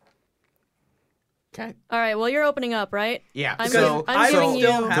good. Okay. All right. Well, you're opening up, right? Yeah. I'm so giving- I'm giving still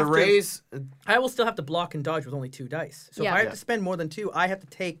you- have the to- raise. I will still have to block and dodge with only 2 dice. So Yeah. if I have Yeah. to spend more than 2, I have to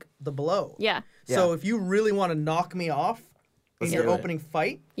take the blow. Yeah. So Yeah. if you really want to knock me off Let's in your do it. opening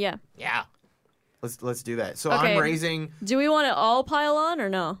fight, Yeah. Yeah. Let's do that. So Okay. I'm raising. Do we want to all pile on or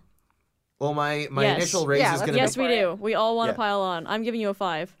no? Well, my Yes. initial raise Yeah, is let's- gonna Yes, be. we do. We all want to Yeah. pile on. I'm giving you a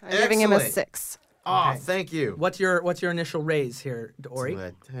 5. I'm giving him a Excellent. 6. Oh, Okay. thank you. what's your initial raise here, Ori?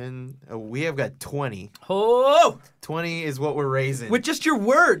 So, 10. We have got 20. Oh, 20 is what we're raising. with just your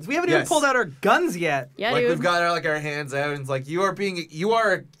words. We haven't even Yes. pulled out our guns yet. Yeah, like dude. we've got our hands out, and it's like you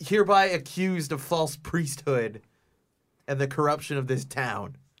are hereby accused of false priesthood, and the corruption of this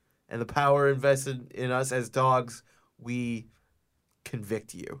town, and the power invested in us as dogs. We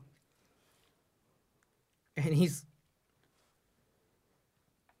convict you. And he's.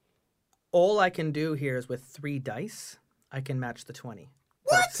 All I can do here is with 3 dice, I can match the 20.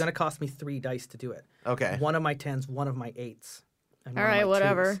 But What? it's going to cost me 3 dice to do it. Okay. One of my 10s, one of my 8s. and All one of right, my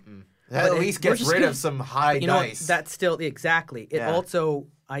whatever. 2s. That But at it- least we're gets just rid gonna- of some high You know what? dice. That's still exactly. It Yeah. also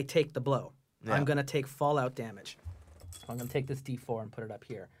I take the blow. Yeah. I'm gonna take fallout damage. So I'm gonna take this D4 and put it up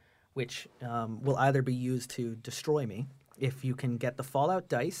here, which will either be used to destroy me. If you can get the fallout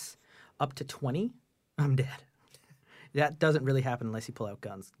dice up to 20, I'm dead. That doesn't really happen unless you pull out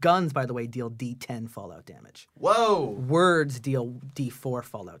guns. Guns, by the way, deal D10 fallout damage. Whoa. Words deal D4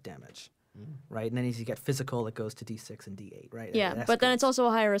 fallout damage. Right, and then as you get physical, it goes to D6 and D8. Right. Yeah, It but then escalates. it's also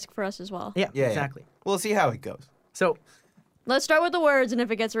a high risk for us as well. yeah, Yeah. exactly. We'll see how it goes. So Let's start with the words, and if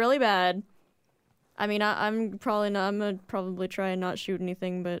it gets really bad, I mean, I'm probably not. I'm gonna probably try and not shoot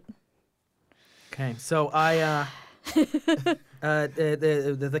anything, but okay, so I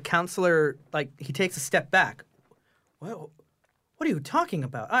the counselor, like, he takes a step back. What are you talking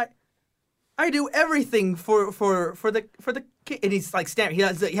about? I do everything for the kid, and he's like staring. He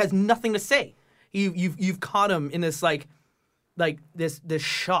has nothing to say. You've caught him in this like this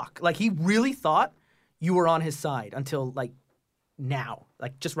shock. Like, he really thought you were on his side until like now,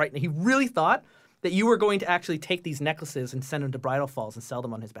 like just right now. He really thought that you were going to actually take these necklaces and send them to Bridal Falls and sell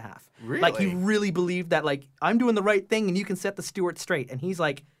them on his behalf. Like, he Really? really believed that, like, I'm doing the right thing and you can set the steward straight. And he's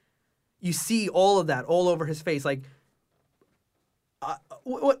like, you see all of that all over his face. Like,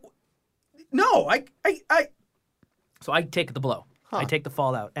 what? No, I. So I take the blow. I take the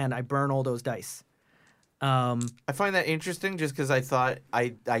fallout and I burn all those dice. I find that interesting just because I thought I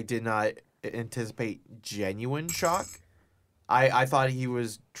did not anticipate genuine shock. I thought he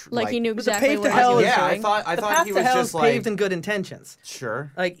was like he knew But the exactly pave what to he hell was is- Yeah, I doing. thought The thought path he to was hell just is like paved in good intentions.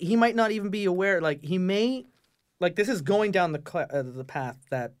 sure. Like, he might not even be aware. Like, he may, like, this is going down the path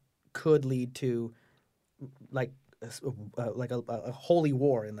that could lead to, like a holy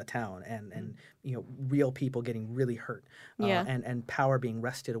war in the town, and you know, real people getting really hurt, Yeah. and power being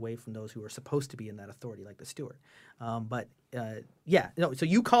wrested away from those who are supposed to be in that authority, like the steward. But yeah, no. So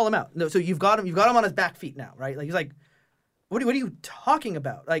you call him out. No, so you've got him on his back feet now, right? Like, he's like, what are you talking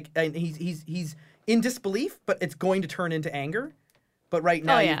about? Like, and he's in disbelief, but it's going to turn into anger. But right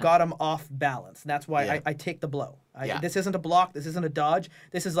now, Oh, yeah. you've got him off balance. And that's why Yeah. I take the blow. Yeah. This isn't a block. This isn't a dodge.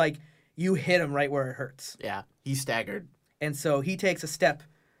 This is like, you hit him right where it hurts. Yeah, he staggered. And so he takes a step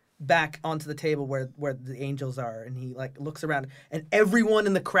back onto the table where the angels are, and he like looks around, and everyone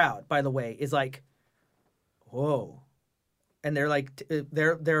in the crowd, by the way, is like, whoa. And they're like,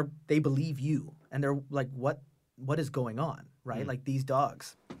 they believe you. And they're like, what is going on? Right? Like, these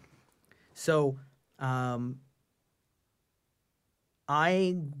dogs. So,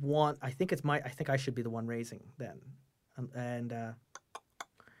 I think I should be the one raising then.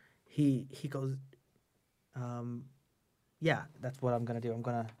 He goes, yeah, that's what I'm gonna do.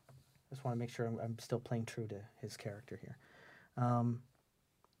 Just want to make sure I'm still playing true to his character here.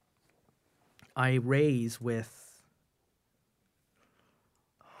 I raise with.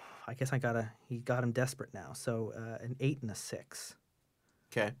 I guess he got him desperate now. So an 8 and a 6.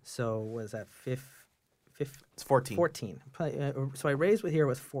 Okay. So was that It's 14. 14. So I raised with here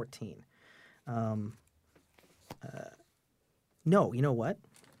was 14. No, you know what?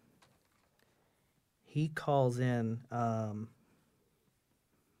 He calls in.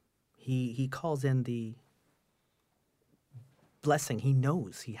 He calls in the blessing he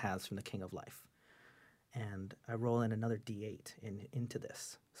knows he has from the King of Life, and I roll in another D8 into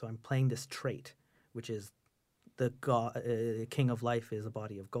this. So I'm playing this trait, which is the King of Life is a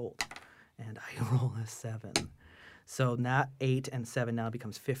body of gold, and I roll a 7. So now 8 and 7 now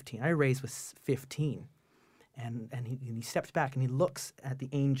becomes 15. I raise with 15. And he steps back and he looks at the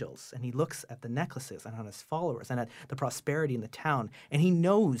angels and he looks at the necklaces and on his followers and at the prosperity in the town. And he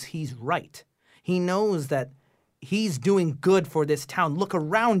knows he's right. He knows that he's doing good for this town. Look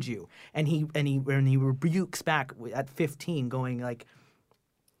around you. And he rebukes back at 15, going like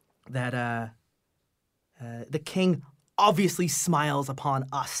that the king obviously smiles upon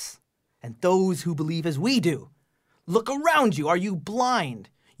us and those who believe as we do. Look around you. Are you blind?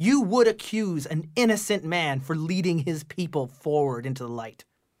 You would accuse an innocent man for leading his people forward into the light.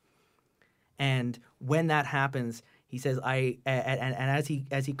 And when that happens, he says, as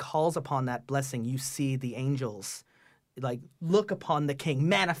he calls upon that blessing, you see the angels like look upon the king,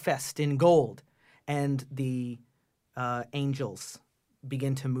 manifest in gold, and the angels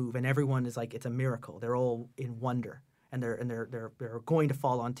begin to move, and everyone is like, it's a miracle. They're all in wonder, and they're going to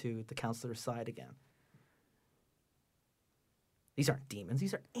fall onto the counselor's side again. These aren't demons.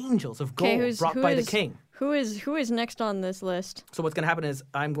 These are angels of gold brought by the king. Who is next on this list? So what's going to happen is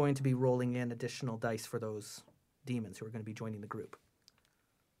I'm going to be rolling in additional dice for those demons who are going to be joining the group.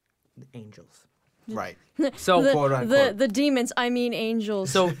 The angels. Right. So quote unquote. The demons, I mean angels.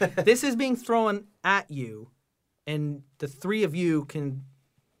 So this is being thrown at you, and the three of you can.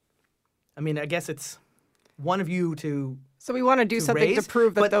 I mean, I guess it's one of you to. So we want to do something raise, to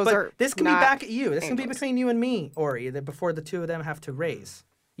prove that those but are. This can be not back at you. This can be angels. between you and me, Ori. Before the two of them have to raise.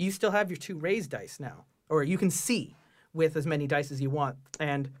 You still have your 2 raise dice now, or you can see with as many dice as you want,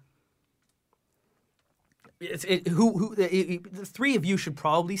 and. The 3 of you should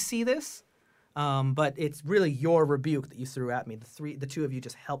probably see this, but it's really your rebuke that you threw at me. The 2 of you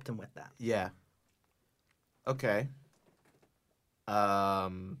just helped him with that. Yeah. Okay.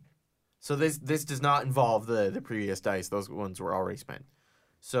 So this does not involve the previous dice. Those ones were already spent.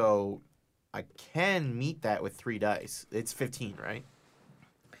 So I can meet that with 3 dice. It's 15, right?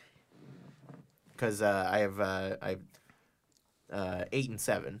 Because I have 8 and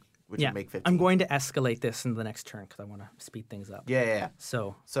 7, which would make 15. I'm going to escalate this in the next turn because I want to speed things up. Yeah.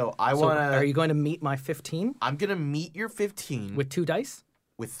 So I want to. Are you going to meet my 15? I'm gonna meet your 15 with 2 dice?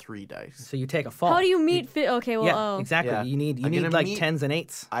 With 3 dice. So you take a fall. How do you meet? Okay, well, yeah, exactly. Yeah. You need I'm gonna like meet- 10s and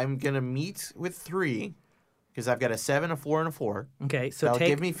 8s. I'm gonna meet with 3 because I've got a 7, a 4, and a 4. Okay, so That'll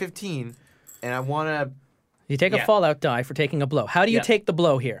give me 15, and I want to. You take a fallout die for taking a blow. How do you Yeah. take the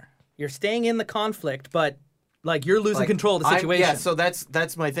blow here? You're staying in the conflict, but like you're losing control of the situation. Yeah, so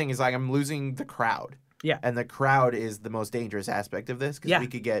that's my thing. Is like I'm losing the crowd. Yeah. And the crowd is the most dangerous aspect of this because we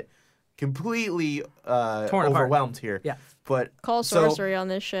could get completely Torn overwhelmed apart. here. Yeah. But call sorcery on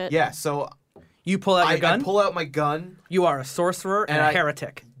this shit. Yeah. So you pull out your gun. I pull out my gun. You are a sorcerer and a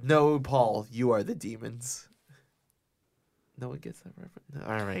heretic. No, Paul, you are the demons. No one gets that reference.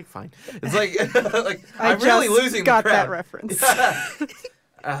 All right, fine. It's like, I'm really losing got the crowd. that reference.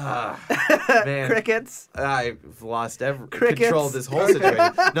 Man, Crickets. I've lost Crickets. control of this whole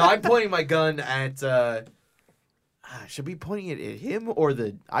situation. No, I'm pointing my gun at. Should we be pointing it at him or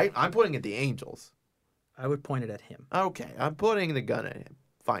the? I'm pointing at the angels. I would point it at him. Okay, I'm pointing the gun at him.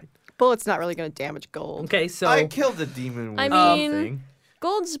 Fine. Bullet's not really going to damage gold. Okay, so I killed the demon with I mean, something.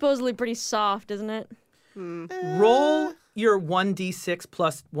 Gold's supposedly pretty soft, isn't it? roll your 1d6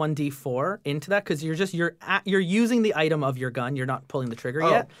 plus 1d4 into that because you're using the item of your gun. You're not pulling the trigger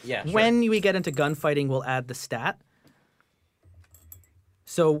yet. Yeah, sure. When we get into gunfighting, we'll add the stat.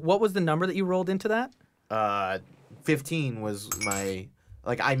 So what was the number that you rolled into that? 15 was my.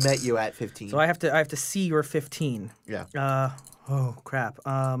 Like I met you at 15. So I have to see your 15. Yeah. Oh crap.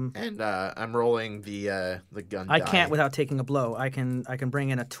 And I'm rolling the gun. I die. can't without taking a blow. I can bring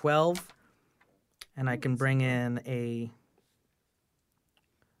in a 12, and I can bring in a.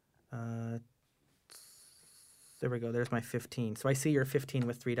 There we go. There's my 15. So I see your 15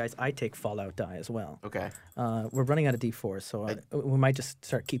 with 3 dice. I take fallout die as well. Okay. We're running out of d4s, so we might just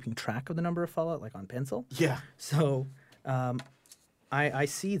start keeping track of the number of fallout, like on pencil. Yeah. So, I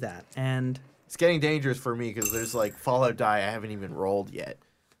see that, and It's getting dangerous for me because there's like Fallout die I haven't even rolled yet.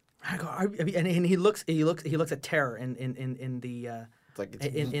 I go, and he looks at terror in the It's like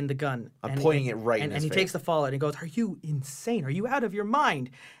it's, in the gun. I'm And pointing he- it right in and his he face. takes the fallout and he goes, "Are you insane? Are you out of your mind?"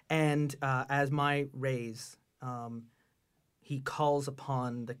 And as my raise, he calls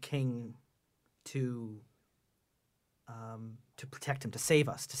upon the king to protect him, to save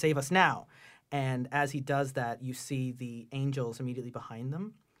us now. And as he does that, you see the angels immediately behind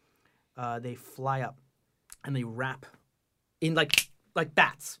them. They fly up and they wrap in like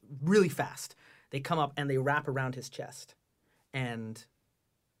bats, really fast. They come up and they wrap around his chest, and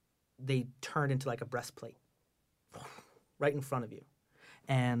they turn into like a breastplate right in front of you.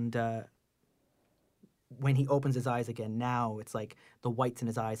 And when he opens his eyes again, now it's like the whites in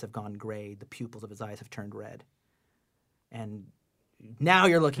his eyes have gone gray, the pupils of his eyes have turned red. And now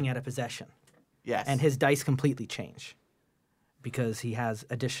you're looking at a possession. Yes. And his dice completely change because he has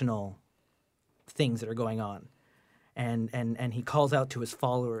additional things that are going on. And he calls out to his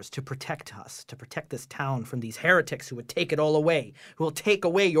followers to protect us, to protect this town from these heretics who would take it all away, who will take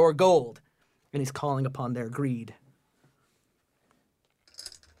away your gold. And he's calling upon their greed.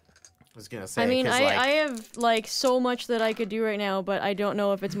 I was gonna say. I mean, 'cause, I, like, I have like so much that I could do right now, but I don't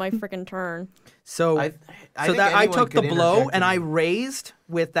know if it's my freaking turn. So, I so think that I anyone took the could blow interject and in- I raised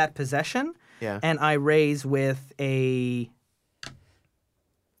with that possession, Yeah. and I raised with a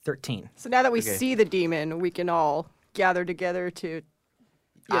 13. So now that we Okay. see the demon, we can all gather together to, you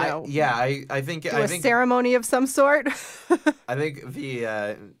know, I think do I a think ceremony of some sort. I think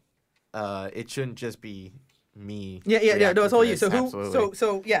the it shouldn't just be me. Yeah. No, reacting it's all to you. this, So who? absolutely.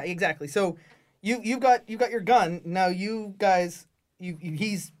 So yeah, exactly. So you've got your gun now. You guys,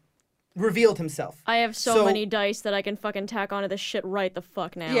 he's revealed himself. I have so many dice that I can fucking tack onto this shit right the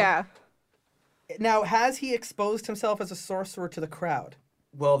fuck now. Yeah. Now, has he exposed himself as a sorcerer to the crowd?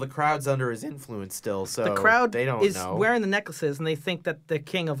 Well, the crowd's under his influence still, so The crowd they don't is know. wearing the necklaces, and they think that the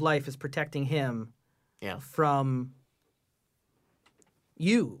King of Life is protecting him Yeah. from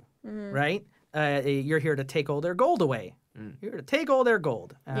you, right? You're here to take all their gold away. You're here to take all their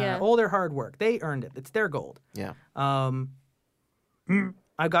gold, Yeah. all their hard work. They earned it. It's their gold. Yeah.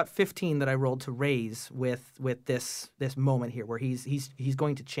 I got 15 that I rolled to raise with this moment here, where he's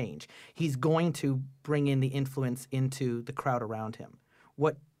going to change. He's going to bring in the influence into the crowd around him.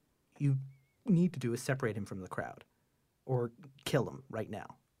 What you need to do is separate him from the crowd, or kill him right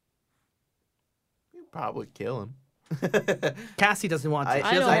now. You probably kill him. Cassie doesn't want to. She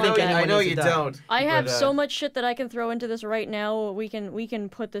I doesn't don't think want to. anyone I know needs to you die. don't. I have but, so much shit that I can throw into this right now. We can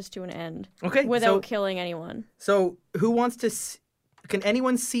put this to an end. Okay, Without killing anyone. So who wants to? Can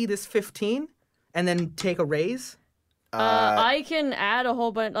anyone see this 15 and then take a raise? I can add a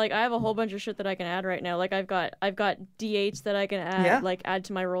whole bunch. Like I have a whole bunch of shit that I can add right now. Like I've got D8s that I can add. Yeah. Like add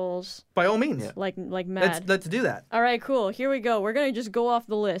to my rolls. By all means, Like mad. let's do that. All right, cool. Here we go. We're gonna just go off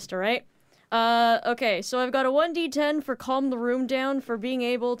the list. All right. Okay. So I've got a 1d10 for calm the room down, for being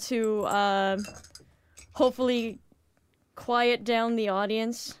able to hopefully quiet down the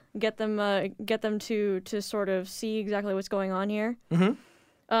audience, get them to sort of see exactly what's going on here. Pull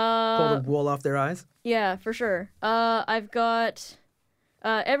the wool off their eyes. Yeah, for sure. I've got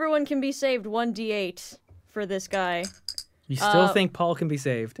everyone can be saved 1d8 for this guy. You still think Paul can be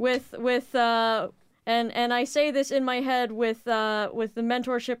saved? And I say this in my head with the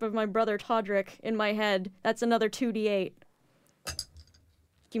mentorship of my brother Todrick in my head. That's another 2d8.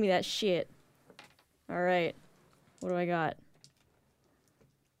 Give me that shit. All right. What do I got?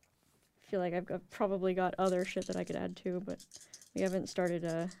 I feel like I've probably got other shit that I could add too, but we haven't started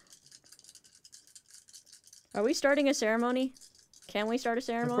Are we starting a ceremony? Can we start a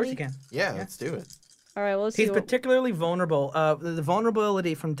ceremony? Of course you can. Yeah, let's do it. All right, well, let's see. He's what- particularly vulnerable. The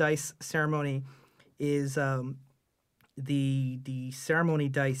vulnerability from dice ceremony is the ceremony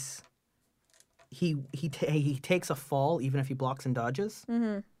dice. He takes a fall even if he blocks and dodges.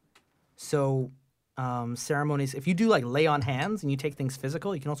 Mm-hmm. So ceremonies, if you do like lay on hands and you take things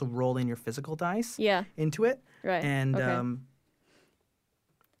physical, you can also roll in your physical dice Yeah. into it. Right. And okay.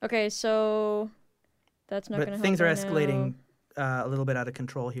 Okay, so that's not going to but help. things are right escalating now. a little bit out of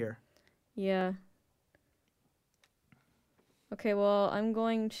control here. Yeah. Okay, well, I'm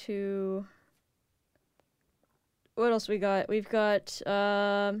going to. What else we got? We've got.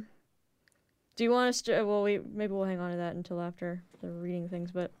 Do you want us to? Well, maybe we'll hang on to that until after the reading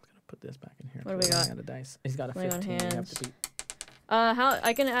things. But Put this back in here. What do we got? Out of dice. He's got a Laying on 15. You have hands. to beat. how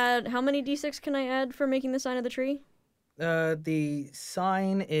I can add? How many d6 can I add for making the sign of the tree? The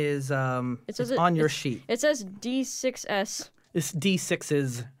sign is says it's on your it's- sheet. It says d6s. It's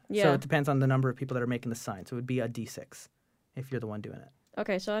D6s. So Yeah. it depends on the number of people that are making the sign. So it would be a D6 if you're the one doing it.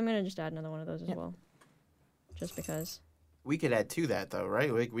 Okay, so I'm gonna just add another one of those as well, just because. we could add to that though,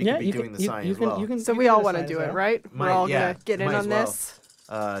 right? We yeah, could be you doing can, the sign you as can, well. you can. So you we can all the want to sign do as it, well. right? We're all yeah, gonna get in might on as well.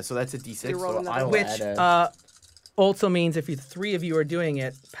 this. So that's a D6. roll So another I will Which add a, also means if you three of you are doing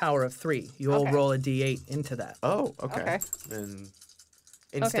it, power of 3. You all Okay. roll a D8 into that. oh, okay. Okay. Then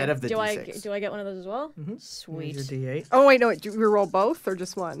instead Okay. of the do D6. I get one of those as well? Here's Sweet. your D8. Oh wait, no. Do we roll both or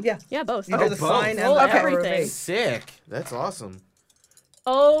just one? Yeah. Yeah, both. You do the both. sign and Roll the power of everything. 8. Sick. That's awesome.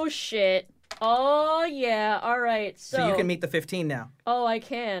 Oh shit. Oh yeah. All right. So, So you can meet the 15 now. Oh, I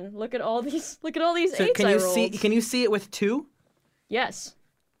can. Look at all these. Look at all these So eights can I you rolled. see? Can you see it with 2? Yes.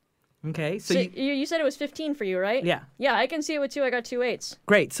 Okay. So So you, you said it was 15 for you, right? yeah. Yeah, I can see it with 2. I got 2 8s.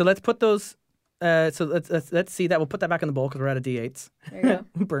 Great. So let's put those. So let's see that. We'll put that back in the bowl because we're out of D8s. There you go.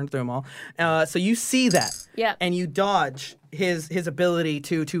 Burn through them all. So you see that. Yeah. And you dodge his ability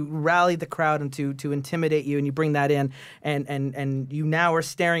to rally the crowd and to intimidate you, and you bring that in, and you now are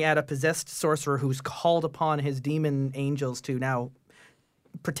staring at a possessed sorcerer who's called upon his demon angels to now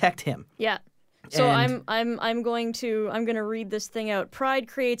protect him. Yeah. So And- I'm going to read this thing out. Pride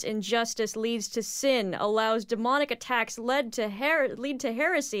creates injustice, leads to sin, allows demonic attacks, lead to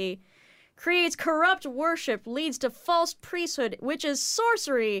heresy, creates corrupt worship, leads to false priesthood, which is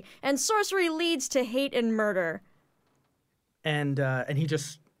sorcery, and sorcery leads to hate and murder. And he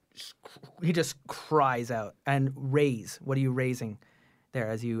just cries out and raise. What are you raising there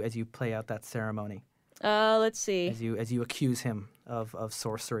as you play out that ceremony? Let's see. As you accuse him of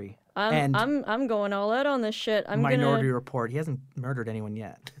sorcery. I'm and I'm going all out on this shit. I'm Minority gonna. Report. He hasn't murdered anyone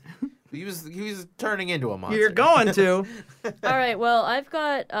yet. He was turning into a monster. You're going to. All right. Well, I've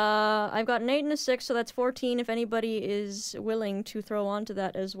got an 8 and a 6, so that's 14. If anybody is willing to throw onto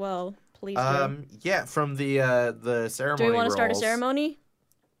that as well, please do. Yeah, from the ceremony. Do we want to start a rolls. ceremony?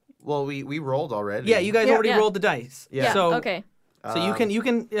 Well, we rolled already. Yeah, you guys Yeah. already Yeah. rolled the dice. Yeah. So Okay. So you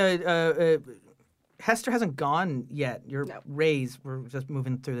can. Hester hasn't gone yet. You're No. raised. We're just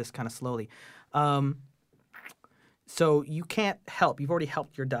moving through this kind of slowly. So you can't help. You've already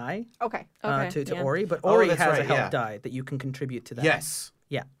helped your die Okay. Okay, to yeah. Ori, but Oh, Ori that's has a right, help yeah. die that you can contribute to that. Yes.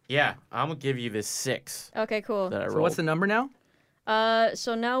 Yeah. Yeah, I'm gonna give you this 6 Okay. Cool. that I So rolled. what's the number now?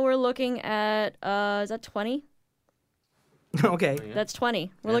 So now we're looking at is that 20? Okay. That's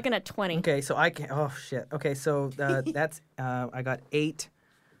 20. We're Yeah. looking at 20. Okay. So I can. Oh shit. Okay. So that's I got 8,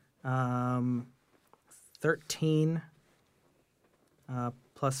 13,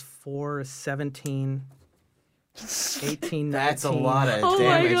 plus 4 is 17. 18, 19. That's a lot of Oh my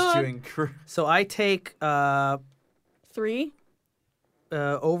damage God. to increase. So I take 3.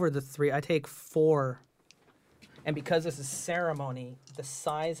 over the 3. I take 4. And because this is ceremony, the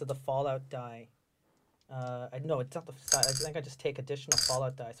size of the fallout die. No, it's not the size. I think I just take additional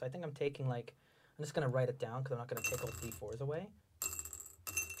fallout die. So I think I'm taking I'm just gonna write it down because I'm not gonna take all d4s away.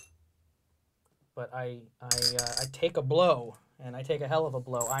 But I take a blow, and I take a hell of a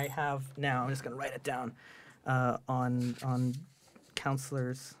blow. I have now. I'm just gonna write it down. On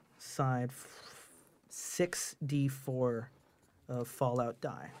counselor's side, 6d4 of fallout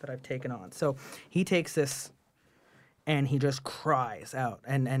die that I've taken on. So he takes this, and he just cries out,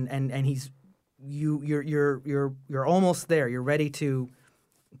 and he's you're almost there. You're ready to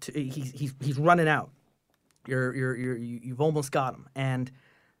he's running out. You've almost got him, and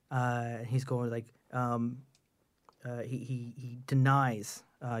he's going he denies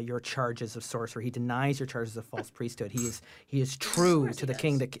your charges of sorcery. He denies your charges of false priesthood. He is true to the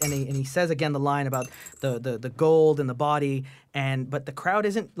king. And he says again the line about the gold and the body. But the crowd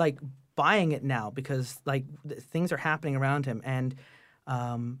isn't buying it now because things are happening around him. And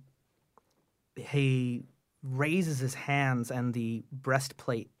he raises his hands and the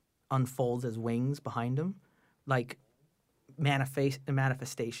breastplate unfolds as wings behind him,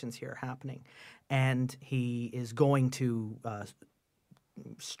 manifestations here happening, and he is going to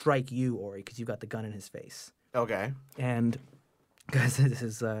strike you, Ori, because you got the gun in his face. Okay. And guys, this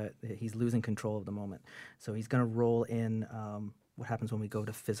is he's losing control of the moment, so he's gonna roll in what happens when we go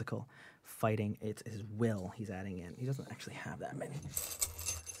to physical fighting. It's his will he's adding in. He doesn't actually have that many,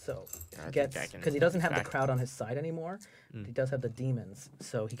 so Yeah, I gets think I can because he doesn't have the back- crowd on his side anymore. He does have the demons,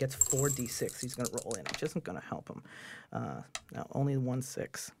 so he gets 4d6. He's gonna roll in, which isn't gonna help him. Now only 1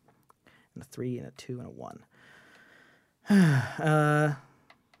 6, and a 3 and a 2 and a 1.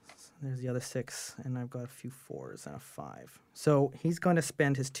 There's the other 6, and I've got a few 4s and a 5. So he's going to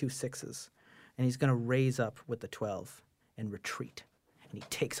spend his 2 6s, and he's going to raise up with the 12 and retreat. And he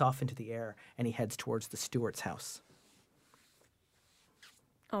takes off into the air, and he heads towards the steward's house.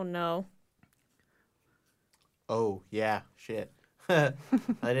 Oh no. Oh yeah. Shit. I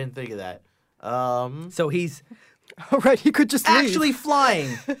didn't think of that. So he's All right, he could just leave. actually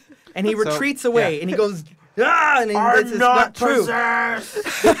flying, and he retreats away, and he goes And it's not true.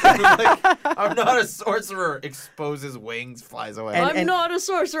 possessed. Like, I'm not a sorcerer. Exposes wings, flies away. I'm not a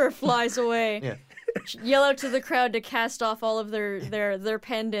sorcerer. Flies away. Yeah. Yell out to the crowd to cast off all of their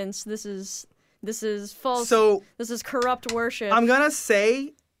pendants. This is false. So this is corrupt worship. I'm gonna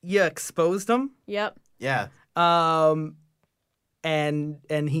say you exposed him. Yep. Yeah. And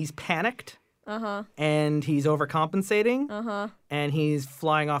he's panicked. Uh-huh. And he's overcompensating. Uh-huh. And he's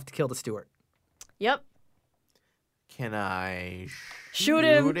flying off to kill the steward. Yep. Can I Shoot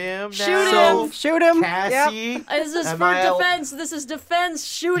him. now? Shoot him. Shoot him. Cassie? This is Am for I al- defense. This is defense.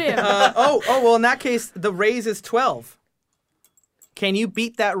 Shoot him. Well, in that case, the raise is 12. Can you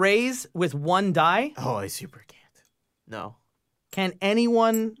beat that raise with 1 die? Oh, I super can't. No. Can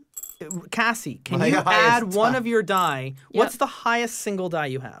anyone... Cassie, can My you highest add one die. of your die? What's the highest single die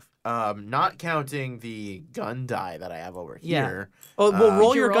you have? Not counting the gun die that I have over Yeah. here. Oh, well, roll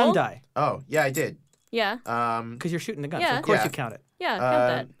Did you your gun roll? die. Oh, yeah, I did. Yeah. Because you're shooting a gun, so Yeah. of course Yeah. you count it. Yeah.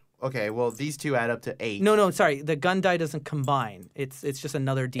 Count that. Okay, well, these two add up to 8. No, sorry. The gun die doesn't combine. It's just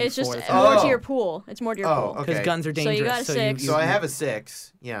another D4. It's just that's more Oh. to your pool. It's more to your Oh, pool. okay. because guns are So you dangerous. got a 6. So I have a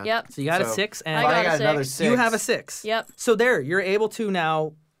 6. Yeah. Yep. So you got a So- 6, and I But got I a got another 6. 6. you have a 6. Yep. So there, you're able to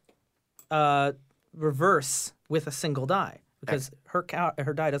now reverse with a single die because her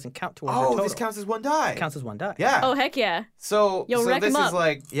die doesn't count towards her Oh, total. this counts as 1 die. It counts as 1 die. Yeah. Oh heck yeah. So, Yo, so wreck this 'em is up.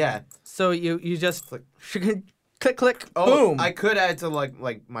 like, yeah. So you just click, click, Oh, boom. I could add to like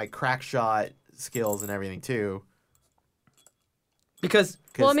my crack shot skills and everything too. Because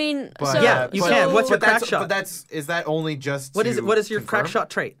 'Cause- Well, I mean, but, so Yeah, you can. What's your but that's- crack shot? But that's is that only just what is to it? What is your crack confirm? shot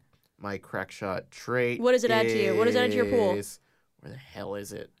trait? My crack shot trait. What does it add to you? What does it add to your pool? Where the hell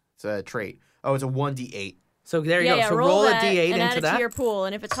is it? It's a trait. Oh, it's a 1d8. So there you yeah, go. yeah, So roll a that D8 and add into it that. to your pool,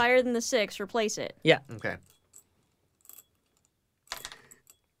 and if it's higher than the 6, replace it. Yeah. Okay.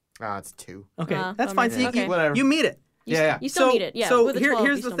 Ah, it's 2. Okay, that's bummer. fine. So you, Okay. Whatever. you meet it. Yeah. You still need it. Yeah. So with a 12,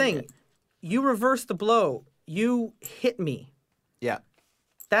 here's you the still need thing. it. You reverse the blow. You hit me. Yeah.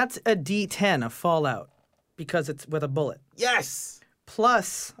 That's a D10 of fallout because it's with a bullet. Yes.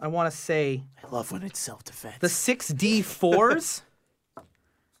 Plus, I want to say I love when it's self-defense. the 6D4s.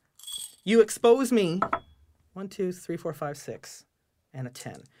 You expose me. 1, 2, 3, 4, 5, 6, and a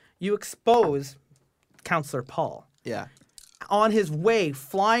 10. You expose Counselor Paul Yeah. on his way,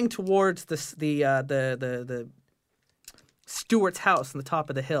 flying towards the Stewart's house on the top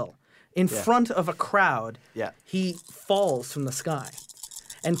of the hill, in front of a crowd. Yeah. He falls from the sky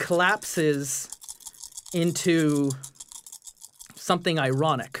and collapses into something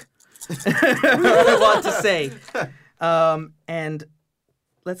ironic. I want to say. And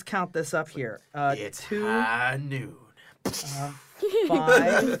let's count this up here. It's 2, high noon.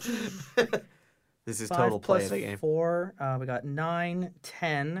 5, This is 5 total play plus of the game. 4. We got 9,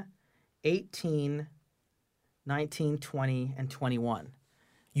 10, 18, 19, 20, and 21.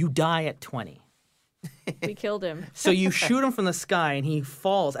 You die at 20. We killed him. So you shoot him from the sky, and he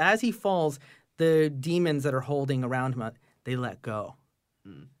falls. As he falls, the demons that are holding around him, they let go,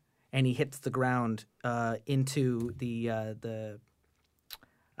 and he hits the ground into the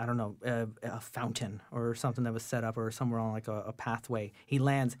I don't know, a fountain or something that was set up, or somewhere on like a pathway. He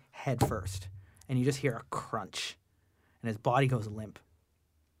lands head first, and you just hear a crunch, and his body goes limp.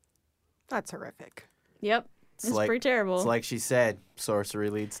 That's horrific. Yep. It's like- pretty terrible. It's like she said, sorcery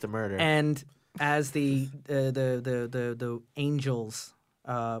leads to murder. And as the angels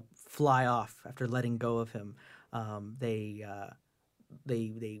fly off after letting go of him, they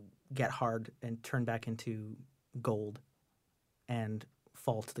get hard and turn back into gold, and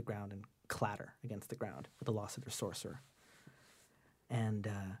fall to the ground and clatter against the ground with the loss of their sorcerer. And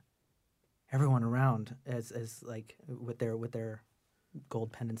everyone around, as like with their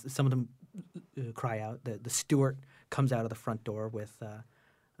gold pendants, some of them cry out. The steward comes out of the front door with.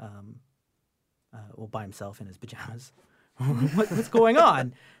 By himself in his pajamas. What's going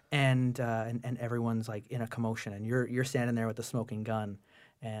on? And everyone's like in a commotion, and you're standing there with the smoking gun,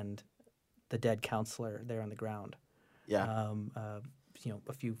 and the dead counselor there on the ground. yeah.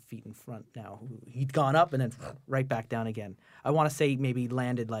 A few feet in front now. He'd gone up and then right back down again. I want to say maybe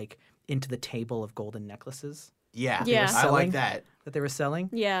landed like into the table of golden necklaces Yeah. Yeah. I selling? like that. that they were selling.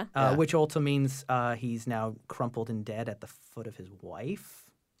 yeah. Yeah. Which also means he's now crumpled and dead at the foot of his wife,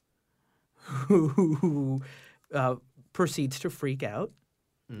 who proceeds to freak out,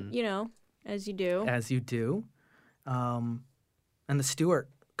 You know, as you do. as you do. And the steward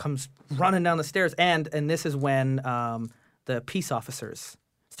comes running down the stairs, and this is when the peace officers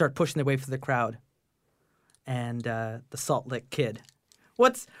start pushing their way through the crowd. And the Salt Lick Kid,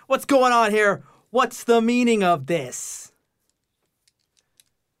 what's going on here? What's the meaning of this?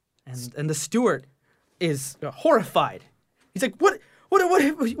 And the steward is horrified. He's like, what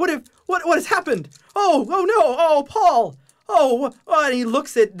has happened? Oh no, oh Paul, oh, and he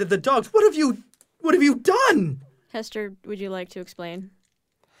looks at the dogs. What have you done? Hester, would you like to explain?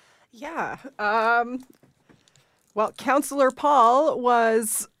 Yeah. Well, Counselor Paul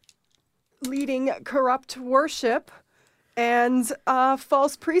was leading corrupt worship and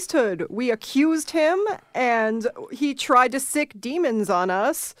false priesthood. We accused him, and he tried to sick demons on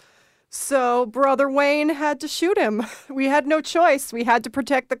us. So Brother Wayne had to shoot him. We had no choice. We had to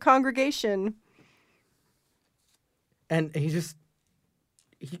protect the congregation. And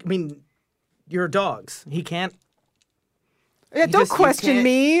you're dogs. He can't. Yeah, don't just- you question can't-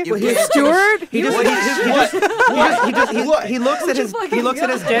 me, you can't- Stuart. He looks at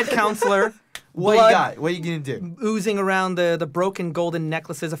his dead counselor. What blood you got? What are you gonna do? Oozing around the broken golden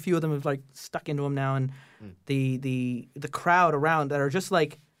necklaces. A few of them have like stuck into him now, and the crowd around that are just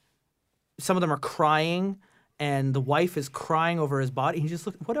like, some of them are crying, and the wife is crying over his body. He just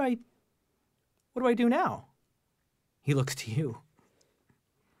looks. What do I do now? He looks to you,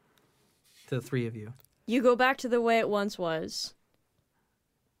 to the three of you, You go back to the way it once was.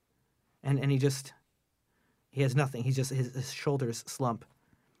 and he has nothing. He's just his shoulders slump,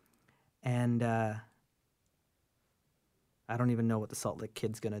 and I don't even know what the Salt Lick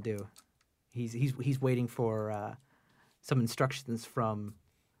Kid's gonna do. He's waiting for some instructions from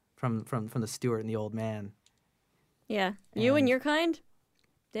the steward and the old man. Yeah. You and And- your kind,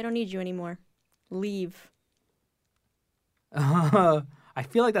 they don't need you anymore. Leave. I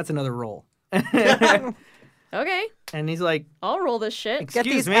feel like that's another role. Okay, And he's like, I'll roll this shit. Get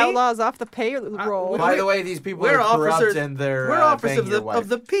 "Excuse these me? outlaws off the payroll. By the way, these people We're are corrupt officers- and they're We're officers banging your wife. of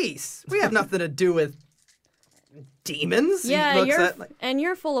the peace. We have nothing to do with demons." He Yeah, looks at, like, and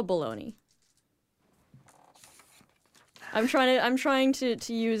you're full of baloney. I'm trying to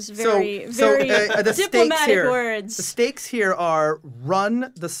use very the diplomatic stakes here. words. The stakes here are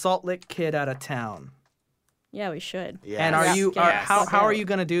run the Salt Lick Kid out of town. Yeah, we should. Yeah. And are you? Yes. How are you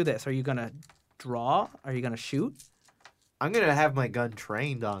going to do this? Are you going to draw? Are you going to shoot? I'm gonna have my gun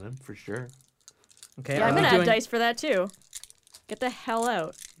trained on him for sure. Okay. Yeah, are I'm we gonna add doing- dice for that too. Get the hell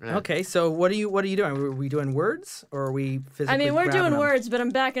out. Yeah. Okay, so what are you doing? Are we doing words or are we physically? I mean, we're grabbing doing them? words, but I'm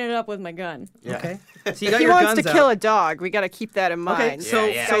backing it up with my gun. Yeah. Okay. So you If got he your wants guns to kill out. a dog, we got to keep that in mind. Okay, so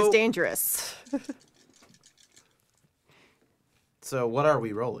Yeah, yeah. This guy's so dangerous. So what are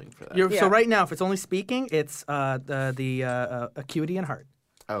we rolling for that? So Yeah. right now, if it's only speaking, it's the acuity and heart.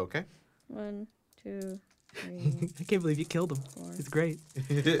 Oh, okay. 1, 2, 3. I can't believe you killed him. It's great.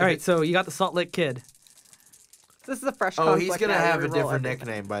 All right, so you got the Salt Lick Kid. This is a fresh Oh, conflict he's gonna now. have We a roll different everything.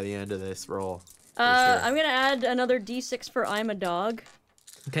 nickname by the end of this roll. sure. I'm gonna add another D6 for I'm a dog.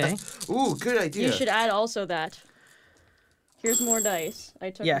 Okay. Ooh, good idea. You should add also that. Here's more dice. I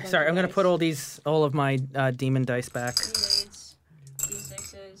took. a Yeah. bunch Sorry, of I'm gonna dice. put all of my demon dice back D8s,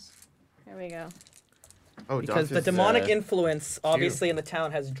 D6s. There we go. Oh, because the Doc is, demonic influence obviously two. in the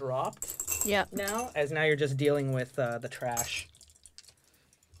town has dropped Yeah. now, as now you're just dealing with the trash.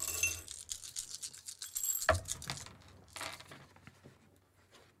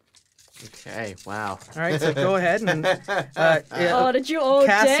 Okay. Wow. All right, so go ahead and. Oh, did you? Oh,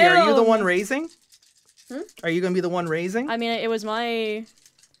 Cassie, damn. are you the one raising? Are you gonna be the one raising? I mean, it was my.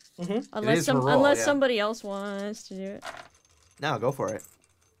 Mhm. Unless is her role, unless yeah. somebody else wants to do it. No, go for it.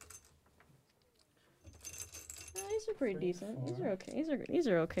 These are pretty decent. These are okay. These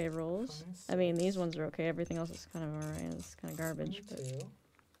are okay rolls. I mean, these ones are okay. Everything else is kind of alright. It's kind of garbage. But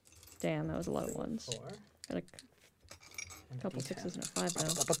damn, that was a lot of ones. Got a couple sixes and a 5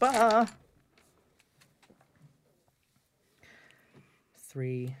 though. Ba-ba-ba.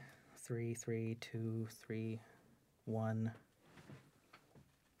 3, 3, 3, 2, 3, 1,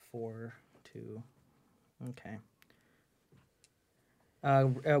 4, 2. Okay.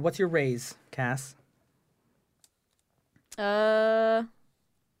 What's your raise, Cass?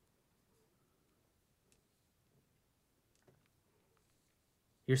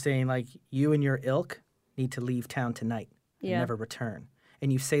 You're saying like you and your ilk need to leave town tonight and Yeah. never return,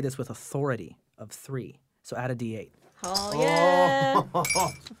 and you say this with authority of 3. So add a D8. Oh yeah.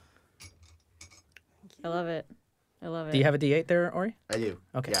 Oh, I love it. I love it. Do you have a D8 there, Ori? I do.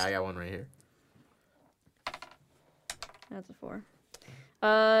 Okay. Yeah, I got one right here. That's a 4.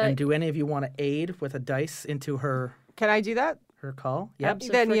 And do any of you want to aid with a dice into her Can I do that? call? Yep.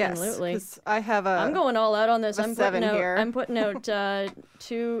 Then yes. Abso-freaking-lutely. 'Cause I have a. I'm going all out on this. a I'm 7 putting out. here. I'm putting out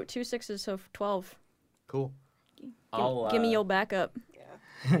two sixes, so 12. Cool. Give me your backup.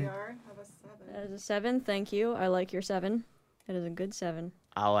 We are. Have a 7. That is a 7. Thank you. I like your 7. That is a good 7.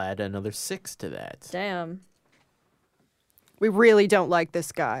 I'll add another 6 to that. Damn. We really don't like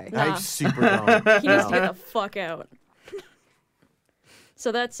this guy. Nah. I super don't. He needs to get the fuck out.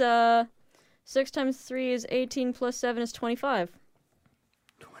 So that's 6 times 3 is 18 plus 7 is 25.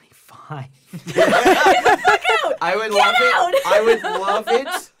 25. I would love it. I would love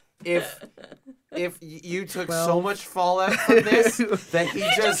it if you took so 12. much fallout from this that he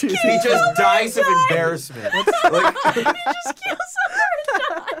just dies of embarrassment. Like,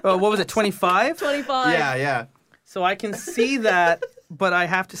 What was it? 25. 25. yeah. So I can see that, but I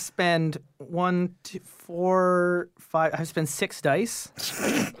have to spend 1, 2, 4, 5. I have to spend 6 dice,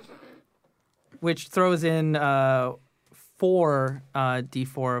 which throws in 4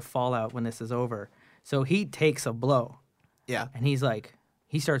 d4 of fallout when this is over. So he takes a blow, Yeah. and he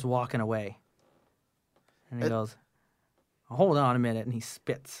starts walking away, and he goes, "Hold on a minute," and he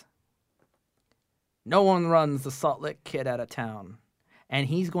spits. "No one runs the Salt Lick Kid out of town," and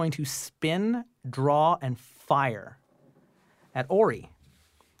he's going to spin, draw, and fire at Ori,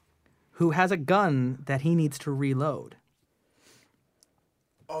 who has a gun that he needs to reload.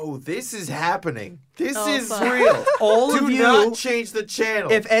 Oh, this is happening. This Oh, is fuck. real. All Do of you, not change the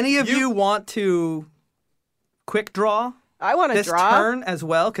channel. if any of you want to quick draw I want to this draw. turn as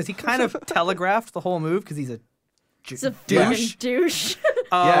well, because he kind of telegraphed the whole move because he's a It's a douche. fucking douche.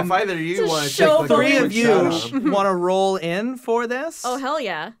 yeah, if either of you it's a want to show take like, a 3 quick of you shot on him. want to roll in for this. Oh, hell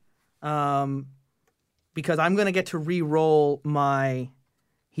yeah. Because I'm going to get to re-roll my.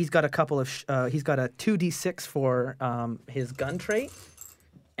 He's got a couple of. He's got a 2d6 for his gun trait,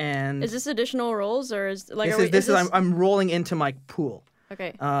 and Is this additional rolls or is like this are is we, this is I'm rolling into my pool.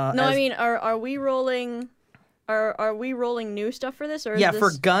 Okay. no, I mean are we rolling are we rolling new stuff for this or is Yeah, this...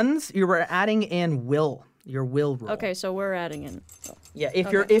 for guns, you were adding in will. Your will roll. Okay, so we're adding in. Yeah,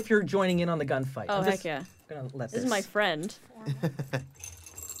 if you're joining in on the gunfight. Oh, I'm heck just yeah. Gonna let This is my friend.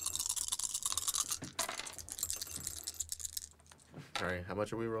 All right, how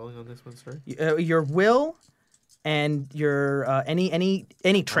much are we rolling on this one, sir? Your will and your any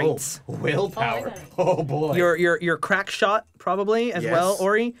traits. Willpower. Oh boy. Your crack shot probably as well, Yes.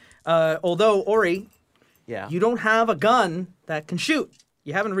 Ori. Although Ori, yeah. you don't have a gun that can shoot.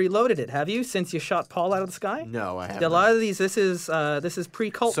 You haven't reloaded it, have you? Since you shot Paul out of the sky. No, I haven't. A lot of these, this is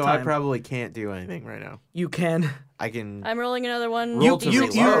pre-cult So time. I probably can't do anything right now. You can. I can. I'm rolling another one. Roll D6 to You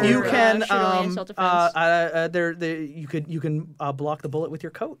reload. you for, can shoot only in self-defense. you can block the bullet with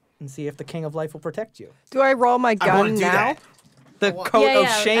your coat and see if the King of Life will protect you. Do I roll my I want gun to do now? that. The coat yeah, of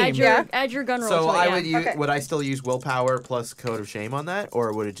yeah. shame. Add your gun roll So to it, I yeah. would use. Okay. Would I still use willpower plus code of shame on that,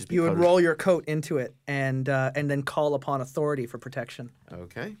 or would it just be? You would code of- roll your coat into it and then call upon authority for protection.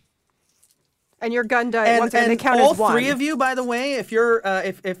 Okay. And your gun die And, once again, they and count all as one. 3 of you, by the way, if you're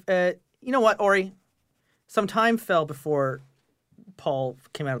if you know what, Ori, some time fell before Paul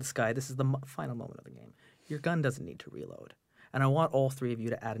came out of the sky. This is the final moment of the game. Your gun doesn't need to reload, and I want all 3 of you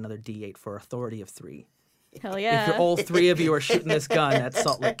to add another D8 for authority of 3. Hell yeah. If you're all 3 of you are shooting this gun at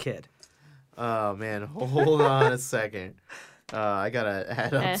Salt Lick Kid. Oh man, hold on a second. I gotta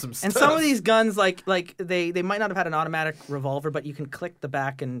add up some stuff. And some of these guns, like they might not have had an automatic revolver, but you can click the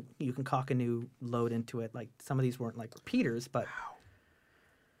back and you can cock a new load into it. Like some of these weren't like repeaters, but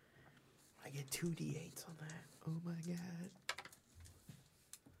I get 2 d8s on that. Oh my god.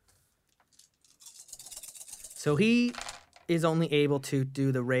 so he is only able to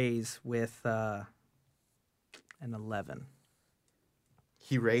do the raise with an 11.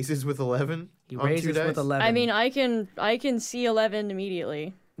 He raises with 11. He on 2 raises dice? with 11. I mean, I can see 11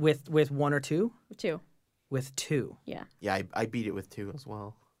 immediately. with 1 or 2? 2. With 2. Yeah. Yeah, I beat it with 2 as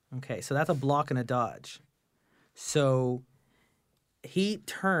well. Okay, so that's a block and a dodge. So he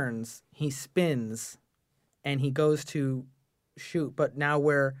turns, he spins, and he goes to shoot. But now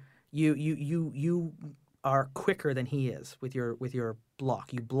where you are quicker than he is with your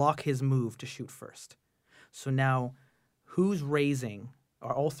block. You block his move to shoot first. So now, who's raising?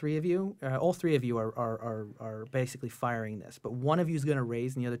 Are all 3 of you? All 3 of you are basically firing this, but one of you is going to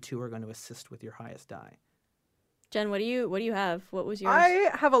raise, and the other 2 are going to assist with your highest die. Jen, what do you have? What was yours? I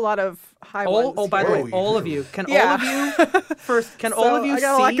have a lot of high All, ones. oh, by the here. way, you all do. of you. Can Yeah. all of you first? Can all So of you I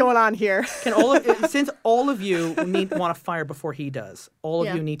got a lot see? going on here. Can all of since all of you want to fire before he does? All of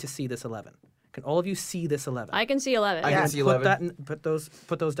Yeah. you need to see this 11. Can all of you see this 11? I can see 11. I Yeah. can see put 11.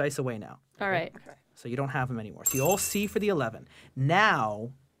 put those dice away now. All right. So you don't have them anymore. So you all see for the 11.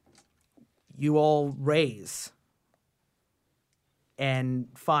 Now, you all raise and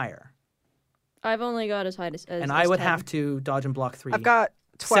fire. I've only got as high as And I would 10. have to dodge and block 3. I've got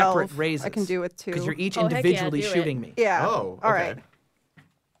 12. separate raises. I can do with 2. Because you're each Oh, heck yeah, individually do it. shooting me. Yeah. Oh, All okay. right.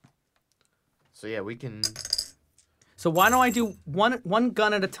 So yeah, we can. So why don't I do one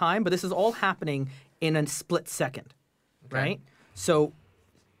gun at a time? But this is all happening in a split second. right? So,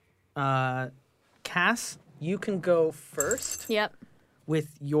 Cass, you can go first Yep.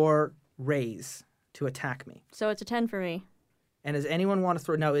 with your raise to attack me. So it's a 10 for me. And does anyone want to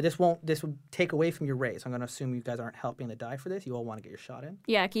throw? No, this won't. This would take away from your raise. I'm going to assume you guys aren't helping the die for this. You all want to get your shot in.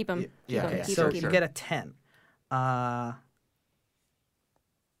 Yeah, keep him. yeah, Okay, yeah, so sure, you sure. get a 10. I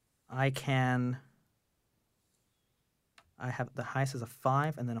have the highest is a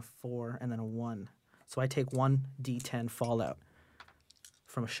 5, and then a 4, and then a 1. So I take 1 d10 fallout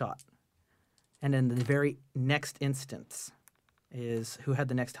from a shot. And then the very next instance is who had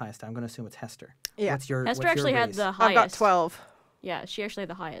the next highest? I'm going to assume it's Hester. Yeah. What's your Hester what's your actually had raise? the highest. I've got 12. Yeah, she actually had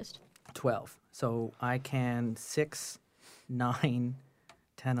the highest. 12. So I can 6, 9,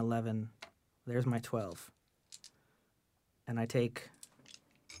 10, 11. There's my 12. And I take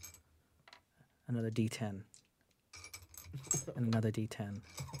another d10. And another d10.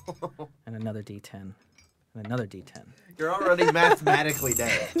 And another d10. And another d10. You're already mathematically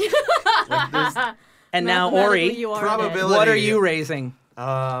dead. Like, there's And now, Mathematically, Ori, you are probability- what are you raising?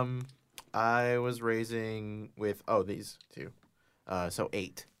 I was raising with these two, so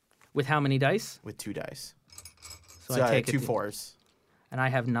 8 With how many dice? with 2 dice. So So I take 2 it. 4s. And I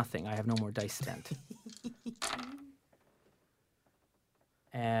have nothing. I have no more dice spent.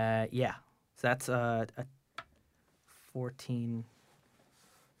 Yeah. So that's a 14,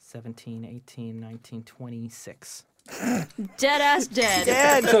 17, 18, 19, 26. Dead ass dead.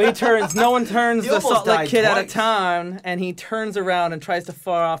 Dead. So he turns, no one turns He the almost Salt Lake died Kid out of twice. town, and he turns around and tries to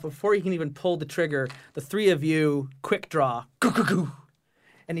fire off. Before he can even pull the trigger, the three of you quick draw. Goo, goo, goo.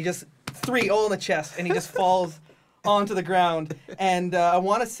 And he just, 3 all in the chest, and he just falls onto the ground. And I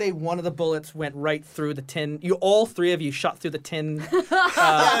want to say one of the bullets went right through the tin. All 3 of you shot through the tin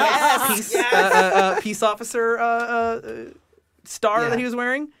peace officer star that he was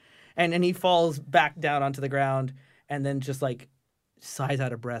wearing. And he falls back down onto the ground and then just like sighs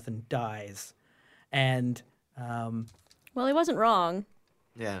out of breath and dies. And Well, he wasn't wrong.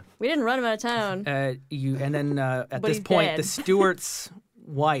 Yeah. We didn't run him out of town. at But this he's point, dead. the steward's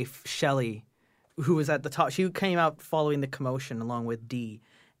wife, Shelley, who was at the top, she came out following the commotion along with Dee,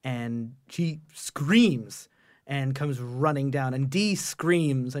 and she screams and comes running down, and Dee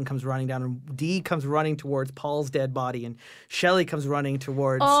screams and comes running down, and Dee comes running towards Paul's dead body, and Shelley comes running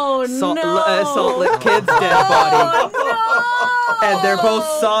towards Oh, Salt no. Lake Kid's dead body, and they're both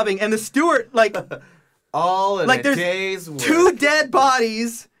sobbing, and the steward, like, All in Like, a there's day's work. 2 dead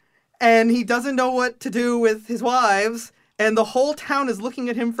bodies, and he doesn't know what to do with his wives, and the whole town is looking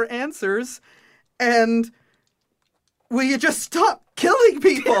at him for answers, and will you just stop killing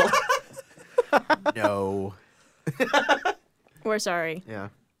people? No. We're sorry. Yeah.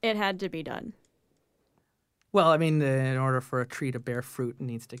 It had to be done. Well, I mean, in order for a tree to bear fruit, it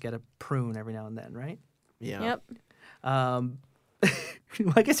needs to get a prune every now and then, right? Yeah. Yep.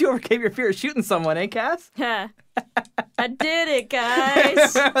 Well, I guess you overcame your fear of shooting someone, eh, Cass? Ha. I did it,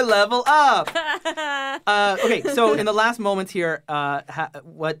 guys. Level up. Okay, so in the last moments here,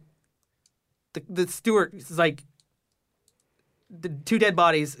 what the steward is like, the 2 dead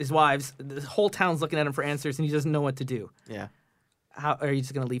bodies, his wives, the whole town's looking at him for answers, and he doesn't know what to do. Yeah. How are you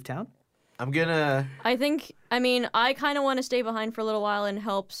just gonna leave town? I'm gonna. I kind of want to stay behind for a little while and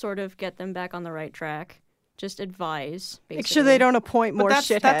help sort of get them back on the right track. Just advise, basically. Make sure they don't appoint more But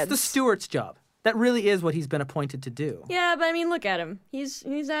shitheads. that's the steward's job. That really is what he's been appointed to do. Yeah, but I mean, look at him. He's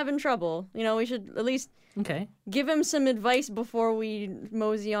having trouble. You know, we should at least Okay. give him some advice before we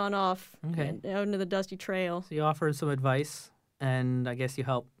mosey on off Okay. out into the dusty trail. So you offer some advice, and I guess you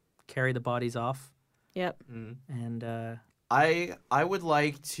help carry the bodies off, Yep. and I would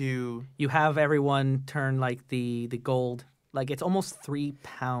like to. you have everyone turn like the gold, like it's almost 3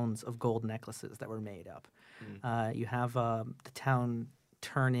 pounds of gold necklaces that were made up. You have the town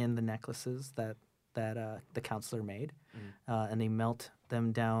turn in the necklaces that the counselor made, and they melt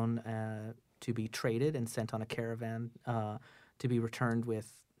them down to be traded and sent on a caravan to be returned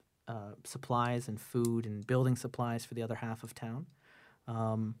with supplies and food and building supplies for the other half of town.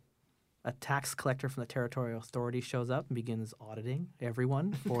 A tax collector from the territorial authority shows up and begins auditing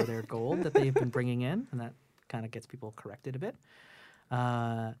everyone for their gold that they've been bringing in, and that kind of gets people corrected a bit.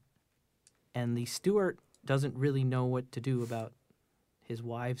 And the steward doesn't really know what to do about his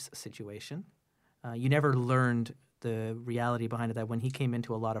wife's situation. You never learned the reality behind it, that when he came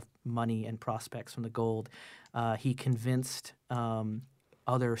into a lot of money and prospects from the gold, he convinced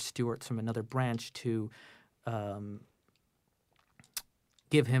other stewards from another branch to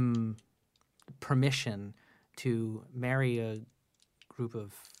give him permission to marry a group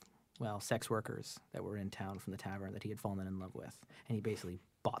of, well, sex workers that were in town from the tavern that he had fallen in love with. And he basically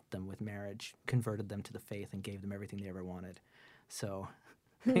bought them with marriage, converted them to the faith, and gave them everything they ever wanted. So.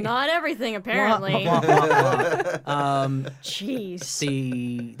 Not everything, apparently.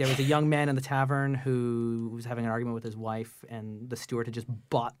 Jeez. There was a young man in the tavern who was having an argument with his wife, and the steward had just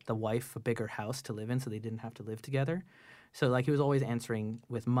bought the wife a bigger house to live in, so they didn't have to live together. So like he was always answering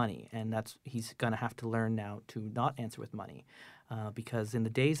with money, and he's gonna have to learn now to not answer with money, because in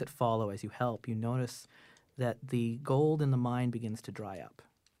the days that follow, as you help, you notice that the gold in the mine begins to dry up.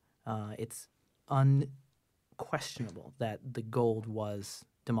 It's unquestionable that the gold was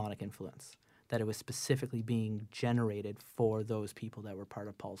demonic influence, that it was specifically being generated for those people that were part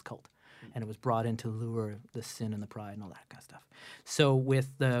of Paul's cult. And it was brought in to lure the sin and the pride and all that kind of stuff. So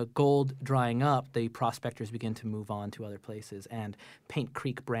with the gold drying up, the prospectors begin to move on to other places, and Paint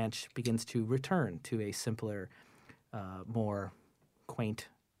Creek branch begins to return to a simpler, more quaint,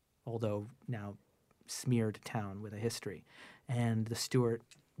 although now smeared town with a history. And the steward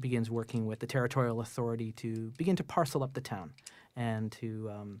begins working with the territorial authority to begin to parcel up the town and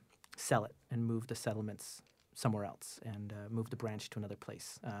to sell it and move the settlements somewhere else and move the branch to another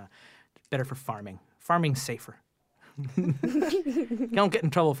place. Better for farming. Farming's safer. You don't get in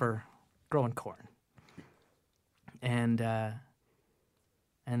trouble for growing corn. And the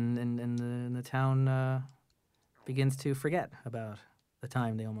town begins to forget about the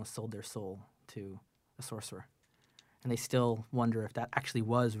time they almost sold their soul to a sorcerer. And they still wonder if that actually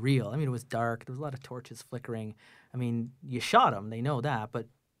was real. I mean, it was dark. There was a lot of torches flickering. I mean, you shot him. They know that. But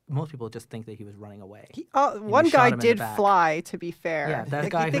most people just think that he was running away. One shot guy him in the did back. fly, to be fair. Yeah, that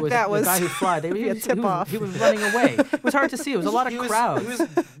Like, guy you who think was that was the guy who fly. He a was, tip-off. he was running away. It was hard to see. It was a lot of crowds. He was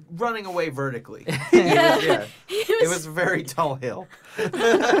running away vertically. It was a very tall hill.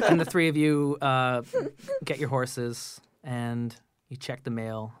 And the three of you get your horses and you check the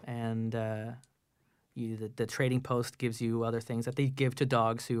mail, and the trading post gives you other things that they give to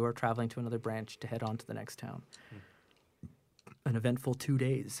dogs who are traveling to another branch to head on to the next town. An eventful 2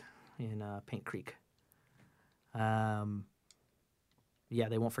 days in Paint Creek. Yeah,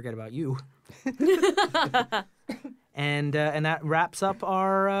 they won't forget about you. And that wraps up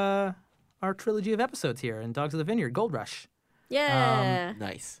our trilogy of episodes here in Dogs of the Vineyard, Gold Rush. Yeah.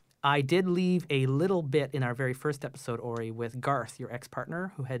 Nice. I did leave a little bit in our very first episode, Ori, with Garth, your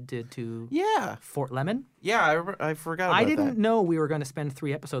ex-partner, who headed to Fort Lemon. Yeah, I forgot about that. I didn't know we were going to spend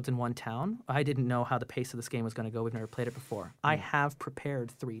 3 episodes in one town. I didn't know how the pace of this game was going to go. We've never played it before. I have prepared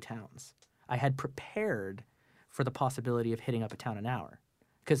 3 towns. I had prepared for the possibility of hitting up a town an hour.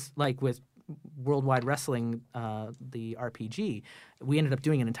 Because, like with Worldwide Wrestling, the RPG, we ended up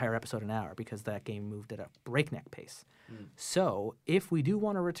doing an entire episode an hour because that game moved at a breakneck pace. So, if we do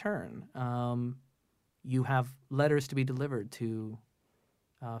want to return, you have letters to be delivered to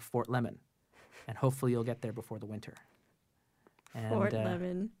Fort Lemon, and hopefully you'll get there before the winter. And, Fort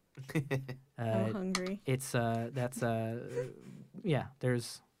Lemon. I'm hungry. It's yeah.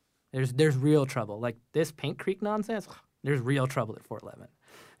 There's real trouble. Like this Paint Creek nonsense. There's real trouble at Fort Lemon,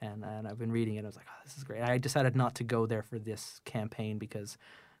 and I've been reading it. And I was like, oh, this is great. I decided not to go there for this campaign because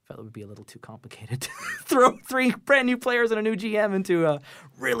I felt it would be a little too complicated to throw 3 brand new players and a new GM into a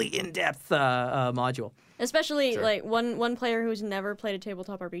really in-depth module. Especially like one player who's never played a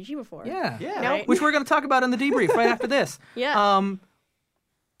tabletop RPG before. Yeah. Right? Which we're going to talk about in the debrief right after this. Yeah.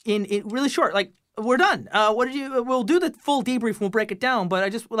 In really short, like we're done. We'll do the full debrief and we'll break it down. But I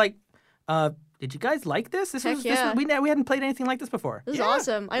just like, did you guys like this? This Heck was yeah. we hadn't played anything like this before. This is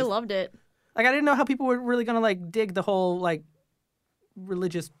awesome. I loved it. Like I didn't know how people were really gonna like dig the whole like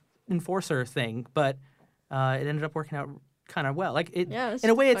religious enforcer thing, but it ended up working out kind of well. Like it, it's in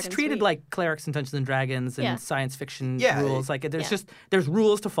a way, it's fucking treated sweet. like Clerics and Dungeons and Dragons and Yeah. science fiction Yeah, rules. Like there's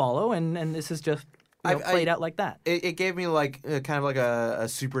rules to follow, and this is just played out like that. It gave me like kind of like a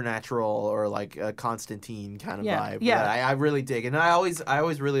supernatural or like a Constantine kind of vibe. Yeah. that I really dig, and I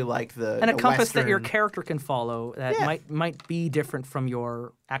always really like the And a the compass that your Western- character can follow that might be different from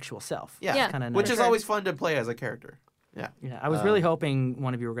your actual self. Yeah, Yeah. Kinda which nice. is always fun to play as a character. Yeah. Yeah, I was really hoping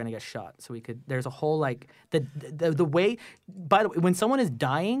one of you were going to get shot, so we could. There's a whole like the way. By the way, when someone is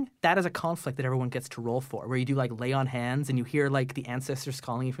dying, that is a conflict that everyone gets to roll for, where you do like lay on hands and you hear like the ancestors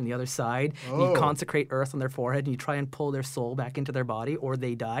calling you from the other side. And you consecrate earth on their forehead and you try and pull their soul back into their body, or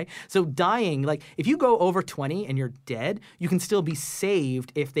they die. So dying, like if you go over 20 and you're dead, you can still be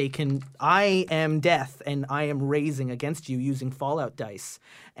saved if they can. I am death, and I am raising against you using Fallout dice,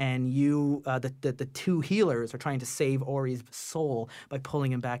 and you the 2 healers are trying to save Ori's soul by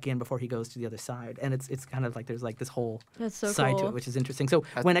pulling him back in before he goes to the other side. And it's kind of like there's like this whole That's so side to cool. it, which is interesting. So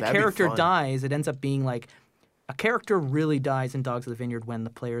when a that'd be character fun. dies, it ends up being like a character really dies in Dogs of the Vineyard when the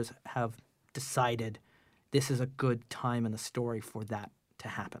players have decided this is a good time in the story for that to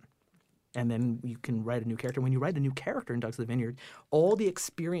happen. And then you can write a new character. When you write a new character in Dogs of the Vineyard, all the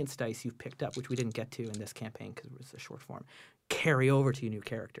experience dice you've picked up, which we didn't get to in this campaign because it was a short form, carry over to your new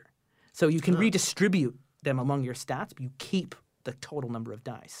character. So you can redistribute them among your stats, but you keep the total number of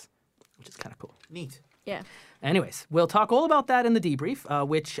dice, which is kind of cool. Neat. Yeah. Anyways, we'll talk all about that in the debrief,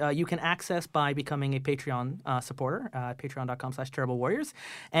 which you can access by becoming a Patreon supporter at patreon.com/terriblewarriors.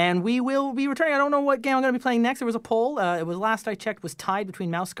 And we will be returning. I don't know what game I'm going to be playing next. There was a poll. It was last I checked was tied between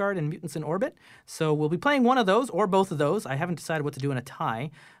Mouse Guard and Mutants in Orbit. So we'll be playing one of those or both of those. I haven't decided what to do in a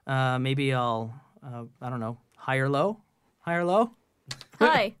tie. Maybe I'll, I don't know, high or low? High or low?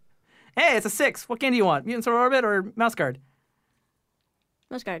 Hi. Hey, it's a 6. What game do you want? Mutants in Orbit or Mouse Guard?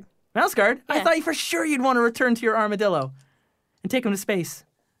 Mouse Guard. Mouse Guard? I Yeah. thought for sure you'd want to return to your armadillo and take him to space.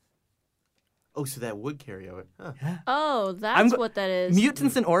 Oh, so that would carry over. Huh. Oh, that's go- what that is.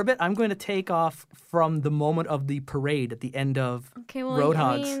 Mutants in Orbit, I'm going to take off from the moment of the parade at the end of Okay, well,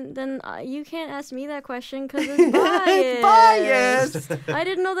 Roadhogs. I mean, then you can't ask me that question because it's biased. Biased! I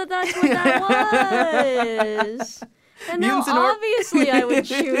didn't know that that's what that was. And Mutants in now, Or- obviously, I would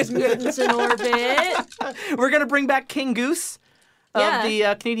choose Mutants in Orbit. We're going to bring back King Goose of Yeah.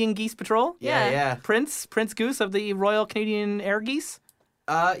 the Canadian Geese Patrol. Yeah. Prince Goose of the Royal Canadian Air Geese.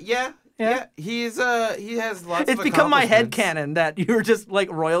 Yeah. He's he has lots It's of become my accomplishments. headcanon that you were just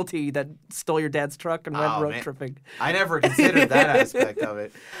like royalty that stole your dad's truck and went Oh, road man. tripping. I never considered that aspect of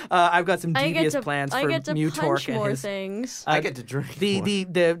it. I've got some I devious get to, plans I for get to Mutork punch and more his. things. I get to drink more.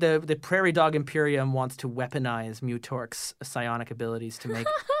 The Prairie Dog Imperium wants to weaponize Mutork's psionic abilities to make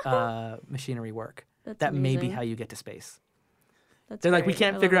machinery work. That's That may be amazing. how you get to space. That's They're like, we great.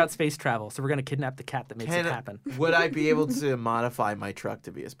 can't I figure love out space travel, so we're going to kidnap the cat that makes it happen. Would I be able to modify my truck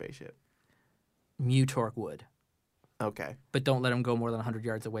to be a spaceship? Mutork would. Okay. But don't let him go more than 100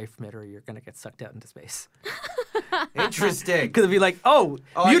 yards away from it or you're going to get sucked out into space. Interesting. Because it'd be like, oh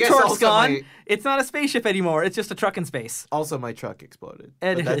I guess Mutork's also gone. my- It's not a spaceship anymore. It's just a truck in space. Also, my truck exploded.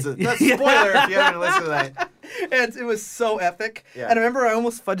 And- But that's a spoiler if you haven't listened to that. And it was so epic. Yeah. And I remember I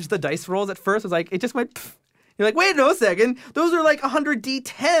almost fudged the dice rolls at first. It was like, it just went, pff. You're like, wait a second. Those are like 100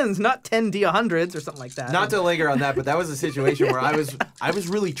 D10s, not 10 D100s or something like that. Not to linger on that, but that was a situation where I was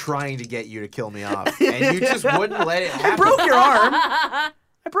really trying to get you to kill me off, and you just wouldn't let it happen. I broke your arm.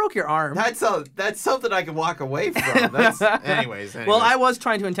 I broke your arm. That's something I can walk away from. Anyways. Well, I was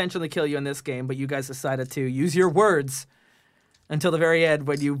trying to intentionally kill you in this game, but you guys decided to use your words until the very end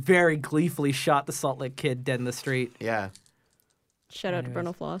when you very gleefully shot the Salt Lake Kid dead in the street. Yeah. Shout out to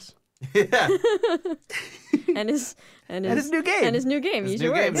Bruno Floss. Yeah. and his new game. And his new game. This Use new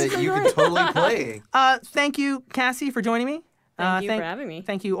your game words. that you could totally play. Thank you, Cassie, for joining me. Thank you for having me.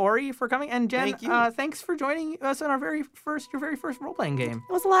 Thank you, Ori, for coming. And Jen, Thank you. thanks for joining us in our your very first role-playing game.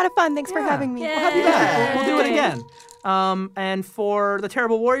 It was a lot of fun. Thanks for having me. Yay. We'll have you back. We'll do it again. And for the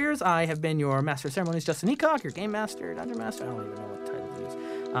Terrible Warriors, I have been your Master of Ceremonies, Justin Eacock, your Game Master, Dungeon Master. I don't even know what title to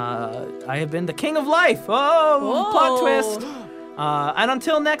use. I have been the King of Life. Oh, plot Whoa. twist. And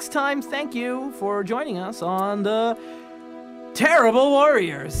until next time, thank you for joining us on the Terrible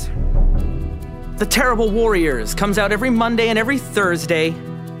Warriors. The Terrible Warriors comes out every Monday and every Thursday.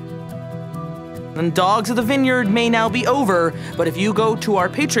 And Dogs of the Vineyard may now be over, but if you go to our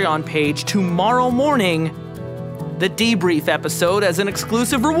Patreon page tomorrow morning, the debrief episode as an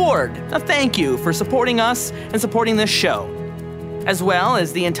exclusive reward. A thank you for supporting us and supporting this show. As well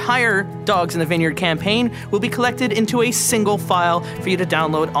as the entire Dogs in the Vineyard campaign will be collected into a single file for you to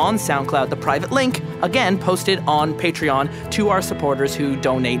download on SoundCloud. The private link, again, posted on Patreon to our supporters who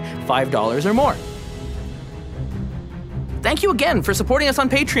donate $5 or more. Thank you again for supporting us on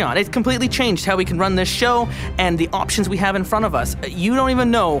Patreon. It's completely changed how we can run this show and the options we have in front of us. You don't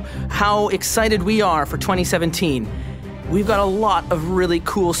even know how excited we are for 2017. We've got a lot of really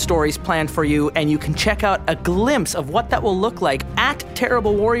cool stories planned for you, and you can check out a glimpse of what that will look like at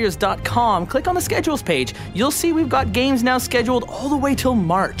terriblewarriors.com. Click on the schedules page. You'll see we've got games now scheduled all the way till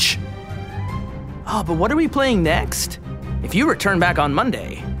March. Oh, but what are we playing next? If you return back on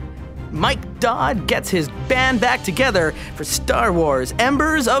Monday, Mike Dodd gets his band back together for Star Wars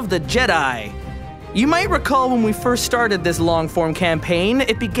Embers of the Jedi. You might recall when we first started this long-form campaign,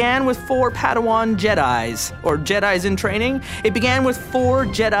 it began with 4 Padawan Jedis, or Jedis in training. It began with 4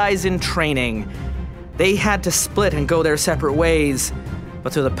 Jedis in training. They had to split and go their separate ways,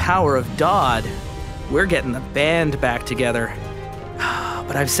 but through the power of Dodd, we're getting the band back together.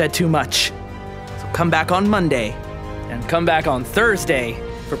 But I've said too much, so come back on Monday, and come back on Thursday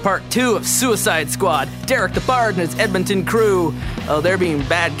for part 2 of Suicide Squad. Derek the Bard and his Edmonton crew. Oh, they're being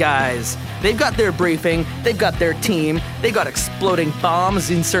bad guys. They've got their briefing, they've got their team, they've got exploding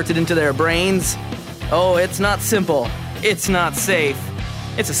bombs inserted into their brains. Oh, it's not simple. It's not safe.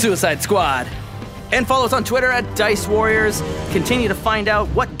 It's a Suicide Squad. And follow us on Twitter at Dice Warriors. Continue to find out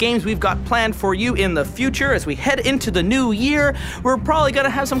what games we've got planned for you in the future as we head into the new year. We're probably going to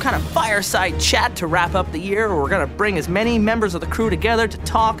have some kind of fireside chat to wrap up the year, where we're going to bring as many members of the crew together to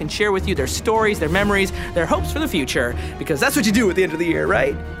talk and share with you their stories, their memories, their hopes for the future, because that's what you do at the end of the year,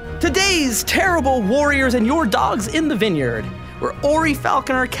 right? Today's terrible warriors and your dogs in the vineyard were Ori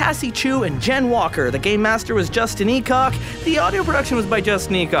Falconer, Cassie Chu, and Jen Walker. The game master was Justin Eacock. The audio production was by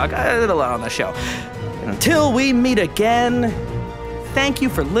Justin Eacock. I did a lot on the show. And until we meet again, thank you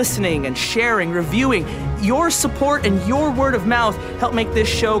for listening and sharing, reviewing. Your support and your word of mouth help make this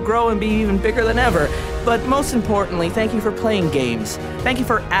show grow and be even bigger than ever. But most importantly, thank you for playing games. Thank you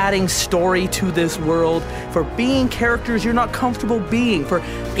for adding story to this world, for being characters you're not comfortable being, for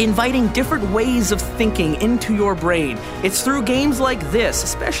inviting different ways of thinking into your brain. It's through games like this,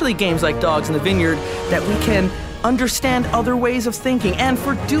 especially games like Dogs in the Vineyard, that we can understand other ways of thinking. And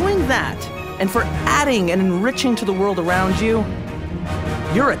for doing that, and for adding and enriching to the world around you,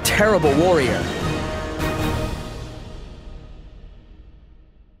 you're a terrible warrior.